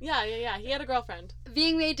board. Yeah. He had a girlfriend.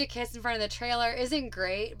 Being made to kiss in front of the trailer isn't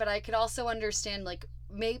great, but I could also understand, like,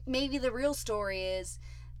 maybe the real story is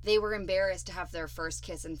they were embarrassed to have their first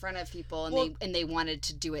kiss in front of people, and they wanted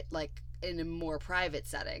to do it, like, in a more private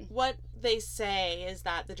setting. What they say is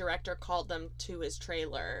that the director called them to his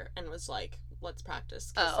trailer and was like, let's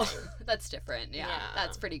practice kissing. Oh, that's different. Yeah.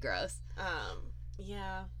 That's pretty gross.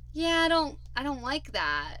 Yeah. Yeah, I don't like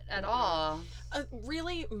that at all.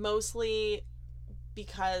 Really, mostly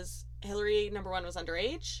because Hillary, number one, was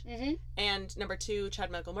underage, and number two,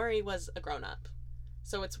 Chad Michael Murray was a grown-up.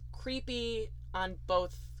 So it's creepy on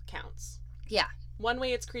both counts. Yeah. One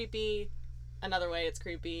way it's creepy, another way it's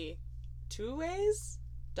creepy. Two ways?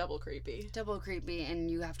 Double creepy.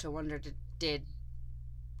 And you have to wonder, did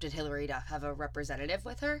Hillary Duff have a representative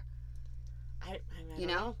with her? I don't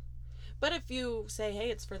know. But if you say,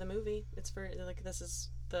 hey, it's for the movie, it's for, like, this is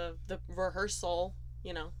the rehearsal,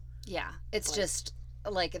 you know. Yeah. It's like, just,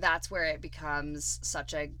 like, that's where it becomes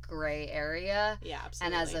such a gray area. Yeah,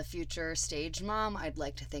 absolutely. And as a future stage mom, I'd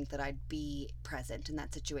like to think that I'd be present in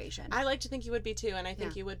that situation. I like to think you would be, too, and I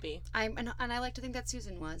think you would be. And I like to think that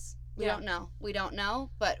Susan was. We don't know. We don't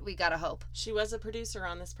know, but we gotta hope. She was a producer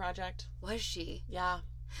on this project. Was she? Yeah.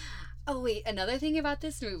 Oh, wait, another thing about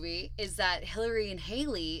this movie is that Hillary and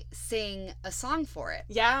Haley sing a song for it.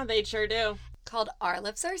 Yeah, they sure do. Called Our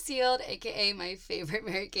Lips Are Sealed, a.k.a. my favorite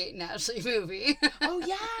Mary-Kate and Ashley movie. Oh,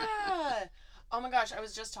 yeah! Oh, my gosh, I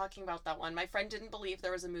was just talking about that one. My friend didn't believe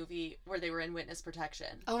there was a movie where they were in witness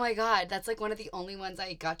protection. Oh, my God. That's, like, one of the only ones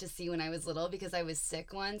I got to see when I was little because I was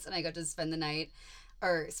sick once, and I got to spend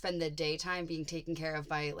the daytime being taken care of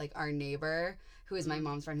by, like, our neighbor, who is my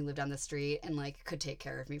mom's friend who lived down the street and, like, could take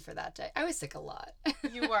care of me for that day. I was sick a lot.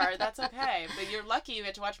 You were. That's okay. But you're lucky you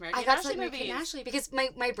get to watch Mary-Kate and Ashley movies. Mary-Kate and Ashley because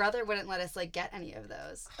my brother wouldn't let us, like, get any of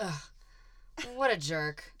those. Ugh. What a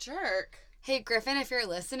jerk. Jerk. Hey, Griffin, if you're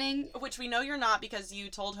listening. Which we know you're not because you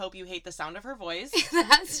told Hope you hate the sound of her voice.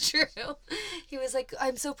 That's true. He was like,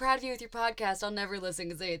 I'm so proud of you with your podcast. I'll never listen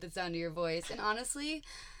because I hate the sound of your voice. And honestly,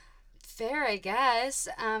 fair, I guess.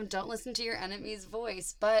 Don't listen to your enemy's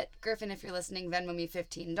voice. But, Griffin, if you're listening, Venmo me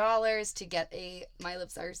 $15 to get a Our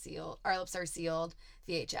Lips Are Sealed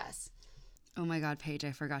VHS. Oh my God, Paige,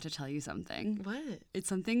 I forgot to tell you something. What? It's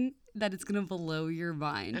something that it's going to blow your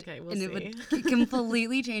mind. Okay, we'll see. And it would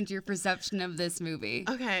completely change your perception of this movie.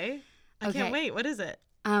 Okay. I can't wait. What is it?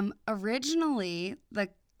 Originally,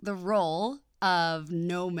 the role of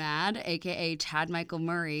Nomad, a.k.a. Chad Michael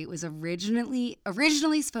Murray, was originally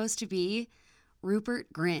supposed to be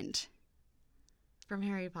Rupert Grint. From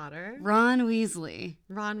Harry Potter? Ron Weasley.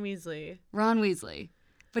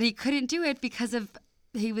 But he couldn't do it because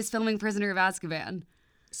he was filming Prisoner of Azkaban.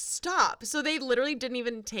 Stop. So they literally didn't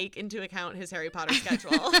even take into account his Harry Potter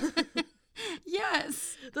schedule.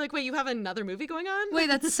 Yes. They're like, wait, you have another movie going on? Wait,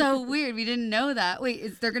 that's so weird. We didn't know that. Wait,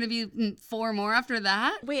 is there going to be 4 more after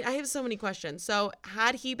that? Wait, I have so many questions. So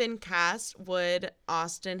had he been cast, would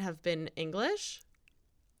Austin have been English?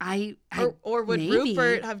 Or would maybe.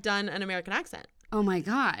 Rupert have done an American accent? Oh my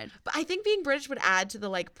God. But I think being British would add to the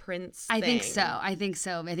Prince thing. I think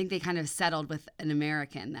so. I think they kind of settled with an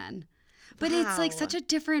American then. But It's like such a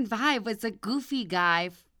different vibe. It's a goofy guy.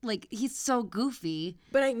 Like, he's so goofy.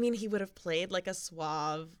 But I mean, he would have played like a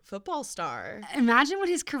suave football star. Imagine what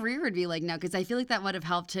his career would be like now, because I feel like that would have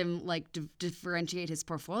helped him differentiate his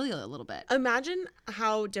portfolio a little bit. Imagine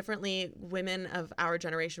how differently women of our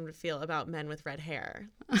generation would feel about men with red hair.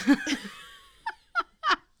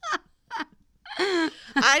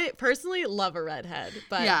 I personally love a redhead,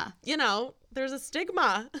 but there's a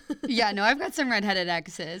stigma. Yeah, no, I've got some redheaded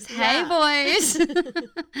exes. Yeah. Hey, boys.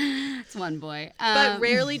 It's one boy. But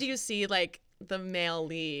rarely do you see the male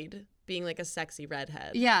lead being a sexy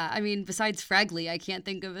redhead. Yeah, I mean, besides Fregley, I can't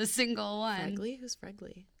think of a single one. Fregley? Who's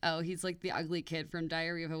Fregley? Oh, he's the ugly kid from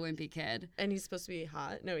Diary of a Wimpy Kid. And he's supposed to be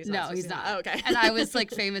hot? No, he's not. No, he's not. Oh, okay. And I was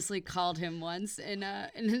famously called him once in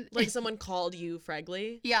someone called you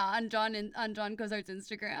Fregley? Yeah, on John Cozart's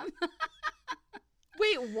Instagram.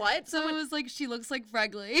 Wait, what? Someone was like, she looks like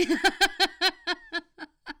Fregley.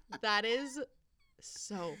 That is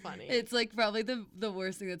so funny. It's probably the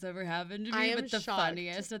worst thing that's ever happened to me, but the shocked.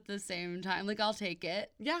 Funniest at the same time. I'll take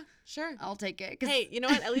it. Yeah, sure. I'll take it. Hey, you know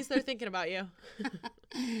what? At least they're thinking about you.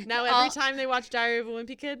 Now every time they watch Diary of a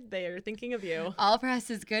Wimpy Kid, they are thinking of you. All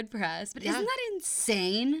press is good press. But isn't that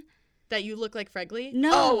insane? That you look like Fregley?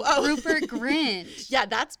 No, Rupert Grint. Yeah,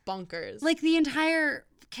 that's bonkers. The entire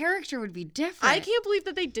character would be different. I can't believe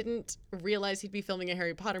that they didn't realize he'd be filming a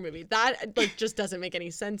Harry Potter movie. That just doesn't make any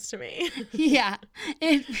sense to me. Yeah,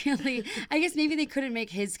 it really. I guess maybe they couldn't make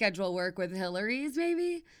his schedule work with Hillary's.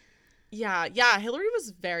 Maybe. Yeah. Hillary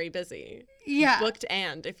was very busy. Yeah, booked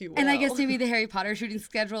if you will. And I guess maybe the Harry Potter shooting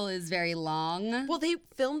schedule is very long. Well, they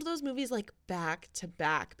filmed those movies back to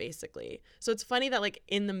back, basically. So it's funny that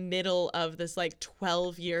in the middle of this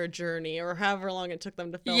 12-year journey, or however long it took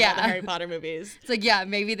them to film all the Harry Potter movies. It's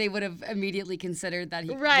maybe they would have immediately considered that he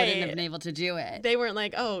wouldn't have been able to do it. They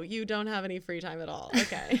weren't oh, you don't have any free time at all.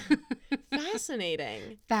 Okay.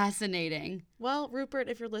 Fascinating. Well, Rupert,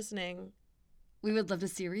 if you're listening, we would love to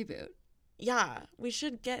see a reboot. Yeah, we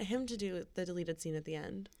should get him to do the deleted scene at the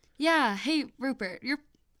end. Yeah. Hey, Rupert,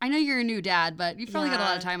 I know you're a new dad, but you've probably got a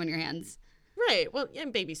lot of time on your hands. Right. Well, yeah,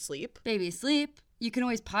 baby sleep. You can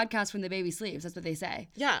always podcast when the baby sleeps. That's what they say.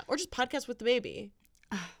 Yeah, or just podcast with the baby.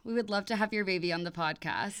 We would love to have your baby on the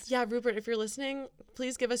podcast. Yeah, Rupert, if you're listening,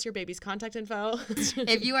 please give us your baby's contact info.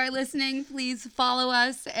 If you are listening, please follow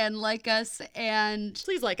us and like us. And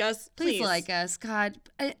please like us. Please like us. God.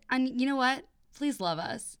 And you know what? Please love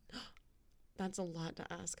us. That's a lot to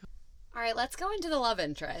ask. All right, let's go into the love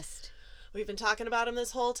interest. We've been talking about him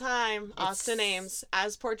this whole time. Austin Ames,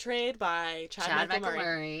 as portrayed by Chad Michael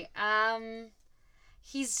Murray.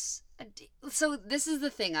 So this is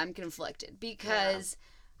the thing, I'm conflicted because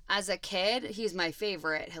as a kid, he's my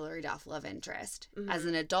favorite Hilary Duff love interest. Mm-hmm. As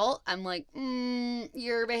an adult, I'm like,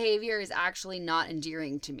 your behavior is actually not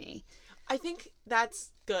endearing to me. I think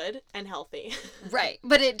that's good and healthy. Right.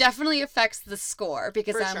 But it definitely affects the score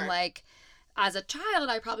because as a child,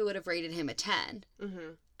 I probably would have rated him a 10. Mm-hmm.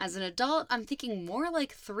 As an adult, I'm thinking more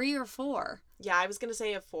 3 or 4. Yeah, I was going to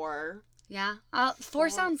say a 4. Yeah. 4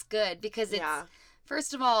 sounds good because it's,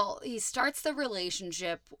 first of all, he starts the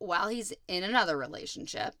relationship while he's in another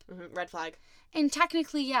relationship. Mm-hmm. Red flag. And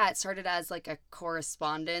technically, it started as a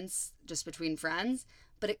correspondence just between friends,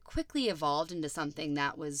 but it quickly evolved into something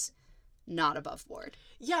that was not above board.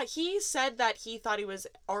 Yeah, he said that he thought he was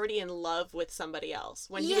already in love with somebody else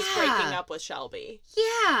when he was breaking up with Shelby.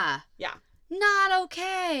 Yeah. Yeah. Not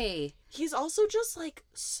okay. He's also just, like,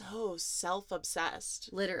 so self-obsessed.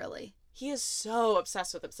 Literally. He is so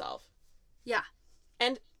obsessed with himself. Yeah.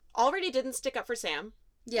 And already didn't stick up for Sam.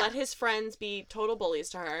 Yeah. Let his friends be total bullies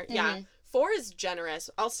to her. Mm-hmm. Yeah. 4 is generous.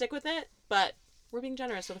 I'll stick with it, but we're being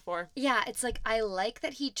generous with a 4. Yeah, it's like, I like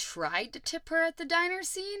that he tried to tip her at the diner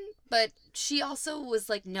scene, but she also was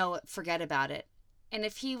like, no, forget about it. And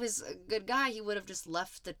if he was a good guy, he would have just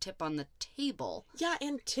left the tip on the table. Yeah,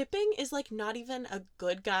 and tipping is, like, not even a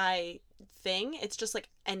good guy thing. It's just, like,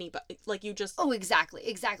 anybody. Like, you just... Oh, exactly.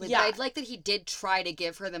 Yeah. But I'd like that he did try to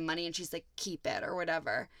give her the money and she's like, keep it or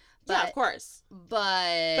whatever. But, yeah, of course. But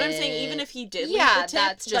I'm saying even if he did leave yeah, the tip...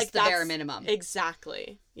 that's just like, the bare minimum.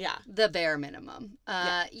 Exactly. Yeah. The bare minimum.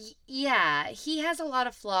 Yeah, he has a lot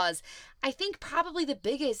of flaws. I think probably the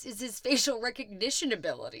biggest is his facial recognition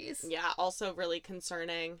abilities. Yeah, also really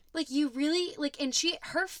concerning. Like, you really, like, and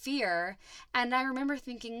her fear, and I remember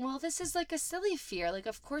thinking, well, this is, like, a silly fear. Like,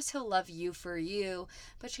 of course he'll love you for you.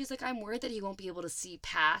 But she's like, I'm worried that he won't be able to see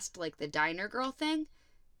past, like, the diner girl thing.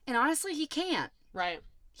 And honestly, he can't. Right.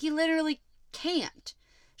 He literally can't.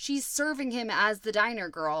 She's serving him as the diner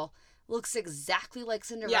girl. Looks exactly like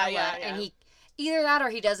Cinderella. Yeah. And he, either that or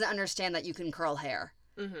he doesn't understand that you can curl hair.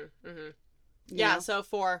 Yeah, so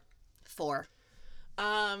 4. 4.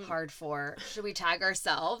 Hard 4. Should we tag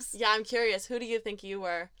ourselves? Yeah, I'm curious. Who do you think you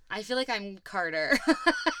were? I feel like I'm Carter.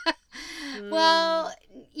 Well,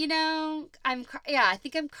 you know, I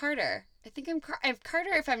think I'm Carter. I'm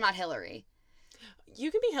Carter if I'm not Hillary. You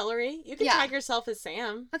can be Hillary. You can tag yourself as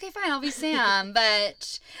Sam. Okay, fine, I'll be Sam,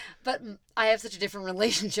 but I have such a different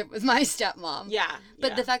relationship with my stepmom. Yeah.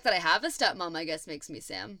 But the fact that I have a stepmom, I guess, makes me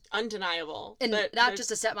Sam. Undeniable. And not just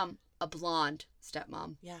a stepmom, a blonde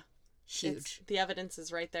stepmom. Yeah. Huge. The evidence is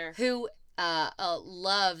right there. Who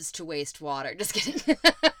loves to waste water. Just kidding.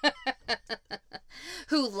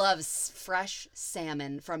 Who loves fresh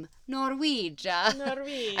salmon from Norwegia.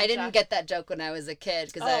 Norwegia. I didn't get that joke when I was a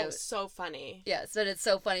kid. So funny. Yes, but it's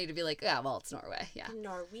so funny to be like, yeah, well, it's Norway. Yeah.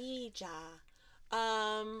 Norwegia.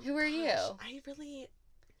 Who are you?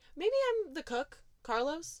 Maybe I'm the cook.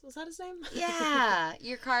 Carlos? Was that his name? Yeah.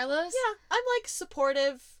 You're Carlos? Yeah. I'm, like,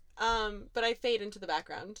 supportive, but I fade into the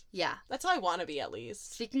background. Yeah. That's how I want to be, at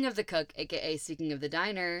least. Speaking of the cook, aka speaking of the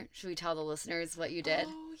diner, should we tell the listeners what you did?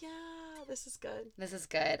 Oh, yeah. This is good. This is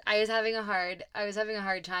good. I was having a hard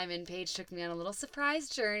time, and Paige took me on a little surprise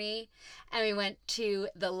journey, and we went to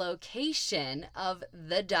the location of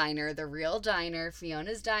the diner, the real diner,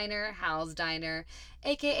 Fiona's Diner, Hal's Diner,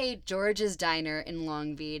 aka George's Diner in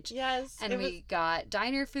Long Beach. Yes. And we got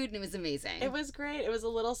diner food, and it was amazing. It was great. It was a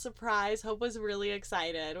little surprise. Hope was really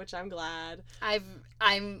excited, which I'm glad. I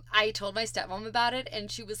told my stepmom about it, and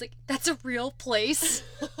she was like, "That's a real place."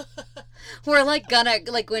 We're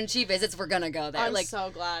when she visits, we're gonna go there. I'm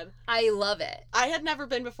so glad. I love it. I had never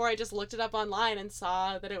been before. I just looked it up online and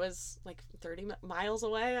saw that it was like 30 miles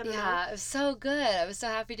away. I don't know. Yeah, it was so good. I was so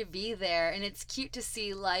happy to be there, and it's cute to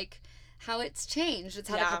see like how it's changed. It's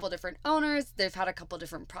had a couple different owners. They've had a couple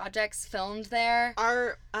different projects filmed there.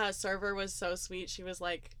 Our server was so sweet. She was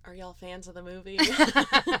like, "Are y'all fans of the movie?"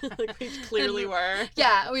 Like, we clearly were.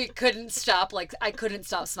 Yeah, we couldn't stop. Like, I couldn't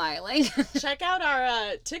stop smiling. Check out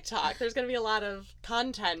our TikTok. There's going to be a lot of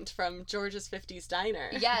content from George's 50s Diner.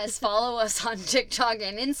 Yes, follow us on TikTok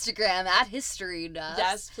and Instagram at History Dust.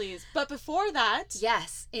 Yes, please. But before that...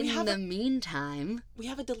 Yes, in the meantime... We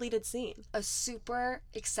have a deleted scene. A super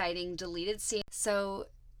exciting deleted scene. So,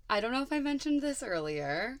 I don't know if I mentioned this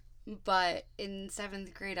earlier, but in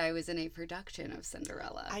 7th grade I was in a production of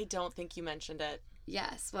Cinderella. I don't think you mentioned it.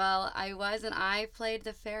 Yes, well, I was, and I played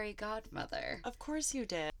the fairy godmother. Of course you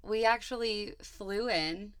did. We actually flew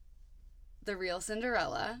in the real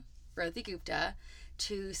Cinderella, Broti Gupta,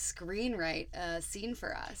 to screenwrite a scene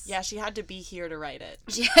for us. Yeah, she had to be here to write it.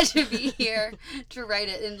 She had to be here to write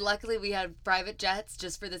it, and luckily we had private jets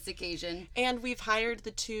just for this occasion. And we've hired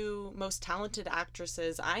the 2 most talented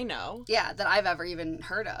actresses I know. Yeah, that I've ever even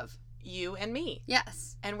heard of. You and me.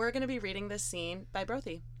 Yes. And we're going to be reading this scene by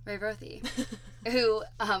Broti. By Broti. Who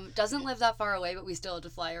doesn't live that far away, but we still have to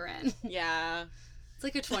fly her in. Yeah. It's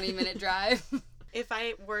like a 20-minute drive. If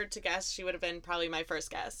I were to guess, she would have been probably my first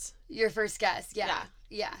guess. Your first guess, yeah.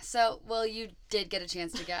 Yeah. So, well, you did get a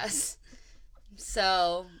chance to guess.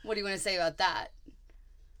 So, what do you want to say about that?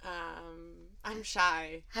 I'm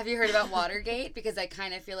shy. Have you heard about Watergate? Because I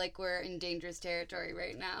kind of feel like we're in dangerous territory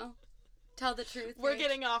right now. Tell the truth. We're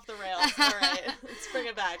getting off the rails. All right. Let's bring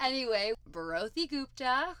it back. Anyway, Broti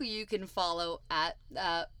Gupta, who you can follow at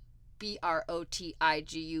BROTIGUPTA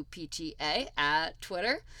at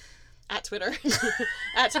Twitter. At Twitter.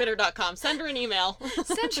 At twitter.com. Send her an email.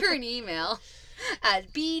 Send her an email.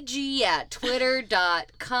 at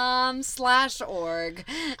bg@twitter.com/org.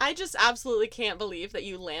 I just absolutely can't believe that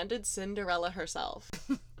you landed Cinderella herself.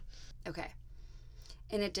 Okay.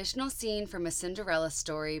 An additional scene from a Cinderella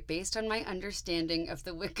story based on my understanding of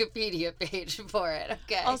the Wikipedia page for it.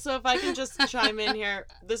 Okay. Also, if I can just chime in here,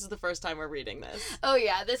 this is the first time we're reading this. Oh,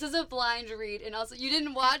 yeah. This is a blind read. And also, you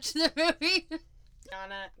didn't watch the movie?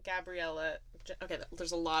 Anna, Gabriella. Okay,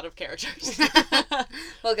 there's a lot of characters.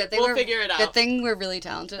 Well, good thing we'll figure it out. Good thing we're really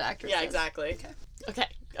talented actors. Yeah, exactly. Okay.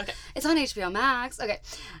 It's on HBO Max. Okay.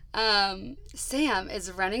 Sam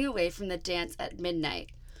is running away from the dance at midnight.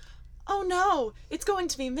 Oh no, it's going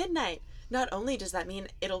to be midnight. Not only does that mean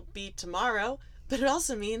it'll be tomorrow, but it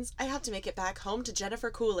also means I have to make it back home to Jennifer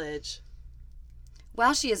Coolidge.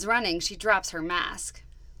 While she is running, she drops her mask.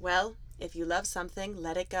 Well, if you love something,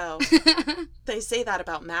 let it go. They say that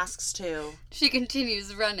about masks too. She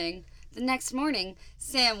continues running. The next morning,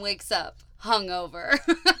 Sam wakes up, hungover.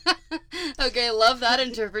 Okay, love that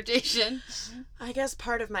interpretation. I guess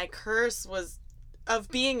part of my curse was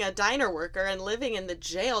of being a diner worker and living in the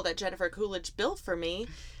jail that Jennifer Coolidge built for me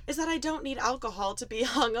is that I don't need alcohol to be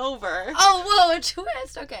hungover. Oh, whoa, a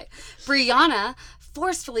twist. Okay. Brianna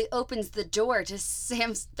forcefully opens the door to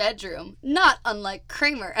Sam's bedroom, not unlike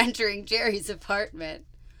Kramer entering Jerry's apartment.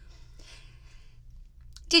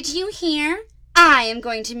 Did you hear? I am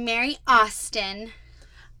going to marry Austin.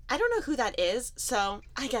 I don't know who that is, so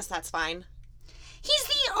I guess that's fine. He's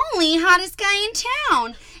the only hottest guy in town,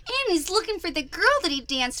 and he's looking for the girl that he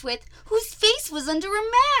danced with, whose face was under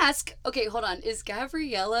a mask. Okay, hold on. Is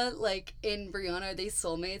Gabriella, like, in Brianna, are they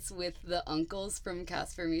soulmates with the uncles from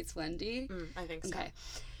Casper Meets Wendy? I think so. Okay.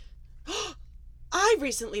 I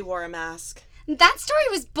recently wore a mask. That story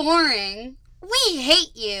was boring. We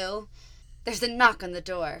hate you. There's a knock on the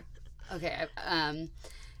door. Okay,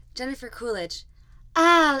 Jennifer Coolidge.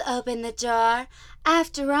 I'll open the door.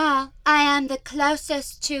 After all, I am the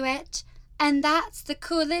closest to it, and that's the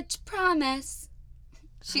Coolidge promise.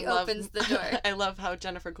 She opens the door. I love how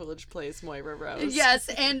Jennifer Coolidge plays Moira Rose. Yes,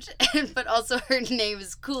 and but also her name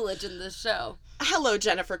is Coolidge in the show. Hello,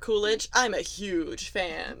 Jennifer Coolidge. I'm a huge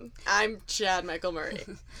fan. I'm Chad Michael Murray.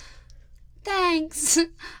 Thanks.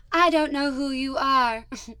 I don't know who you are.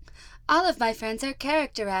 All of my friends are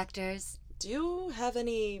character actors. Do you have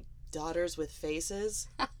any daughters with faces?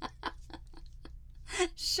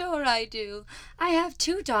 Sure I do. I have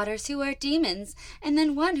 2 daughters who are demons, and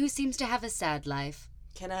then one who seems to have a sad life.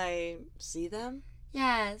 Can I see them?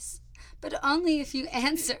 Yes, but only if you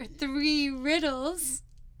answer 3 riddles.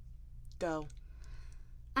 Go.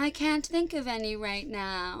 I can't think of any right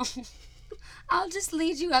now. I'll just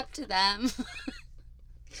lead you up to them.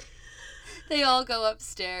 They all go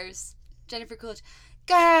upstairs. Jennifer Coolidge.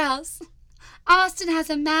 Girls, Austin has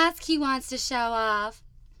a mask he wants to show off.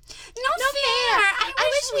 No fair! I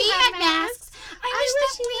wish we had masks. I wish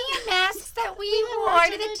that we had masks that we wore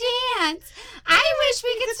to the dance. I wish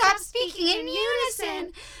we could stop speaking in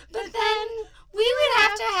unison, but then we would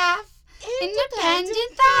have to have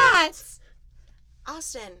independent thoughts.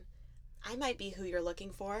 Austin, I might be who you're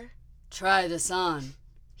looking for. Try this on.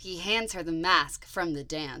 He hands her the mask from the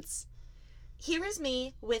dance. Here is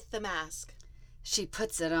me with the mask. She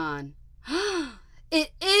puts it on.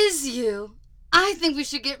 It is you. I think we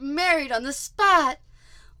should get married on the spot.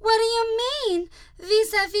 What do you mean?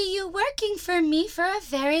 Vis-a-vis you working for me for a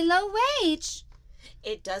very low wage.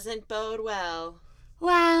 It doesn't bode well.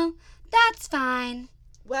 Well, that's fine.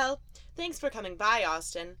 Well, thanks for coming by,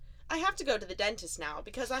 Austin. I have to go to the dentist now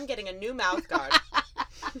because I'm getting a new mouth guard.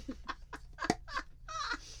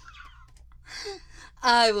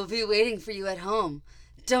 I will be waiting for you at home.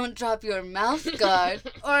 Don't drop your mouth guard,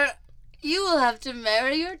 or you will have to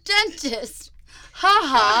marry your dentist. Ha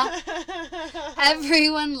ha.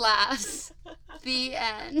 Everyone laughs. The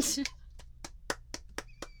end.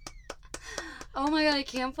 Oh my god, I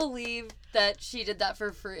can't believe that she did that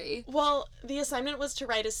for free. Well, the assignment was to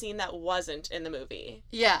write a scene that wasn't in the movie.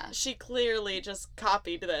 Yeah. She clearly just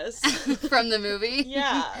copied this. From the movie?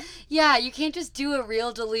 Yeah. Yeah, you can't just do a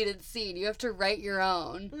real deleted scene. You have to write your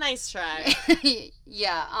own. Nice try.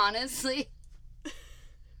 Yeah, honestly.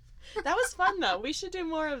 That was fun, though. We should do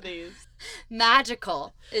more of these.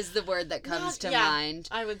 Magical is the word that comes to mind.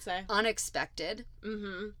 I would say. Unexpected.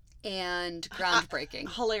 Mm-hmm. And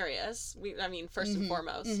groundbreaking. Hilarious. First and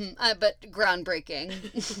foremost. But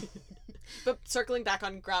groundbreaking. But circling back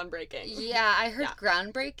on groundbreaking. Yeah, I heard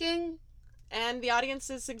groundbreaking. And the audience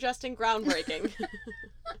is suggesting groundbreaking.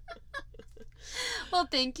 Well,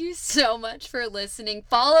 thank you so much for listening.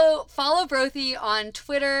 Follow Broti on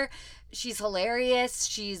Twitter. She's hilarious.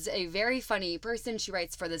 She's a very funny person. She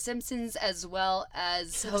writes for The Simpsons as well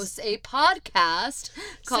as hosts a podcast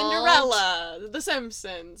called Cinderella, The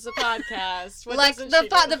Simpsons, a podcast. What like doesn't the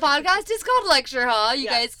she do? the podcast is called Lecture Hall. You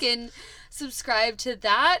Yes. guys can subscribe to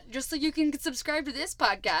that just like you can subscribe to this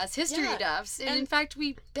podcast, History Yeah. Duffs. And in And- fact,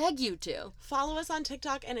 we beg you to. Follow us on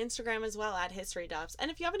TikTok and Instagram as well at History Duffs. And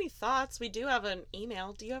if you have any thoughts, we do have an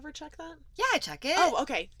email. Do you ever check that? Yeah, check it. Oh,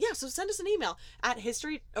 okay. Yeah, so send us an email at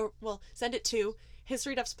send it to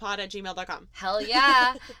historyduffspod@gmail.com. Hell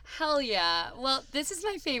yeah. Hell yeah. Well, this is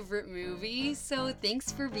my favorite movie, so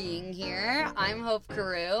thanks for being here. I'm Hope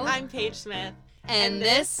Carew. I'm Paige Smith. and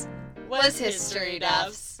this was History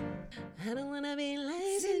Duffs. I don't wanna be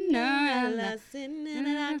like Cinderella, sitting in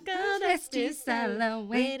a dark old dusty cellar,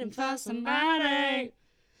 waiting for somebody to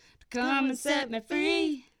come and set me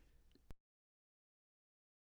free.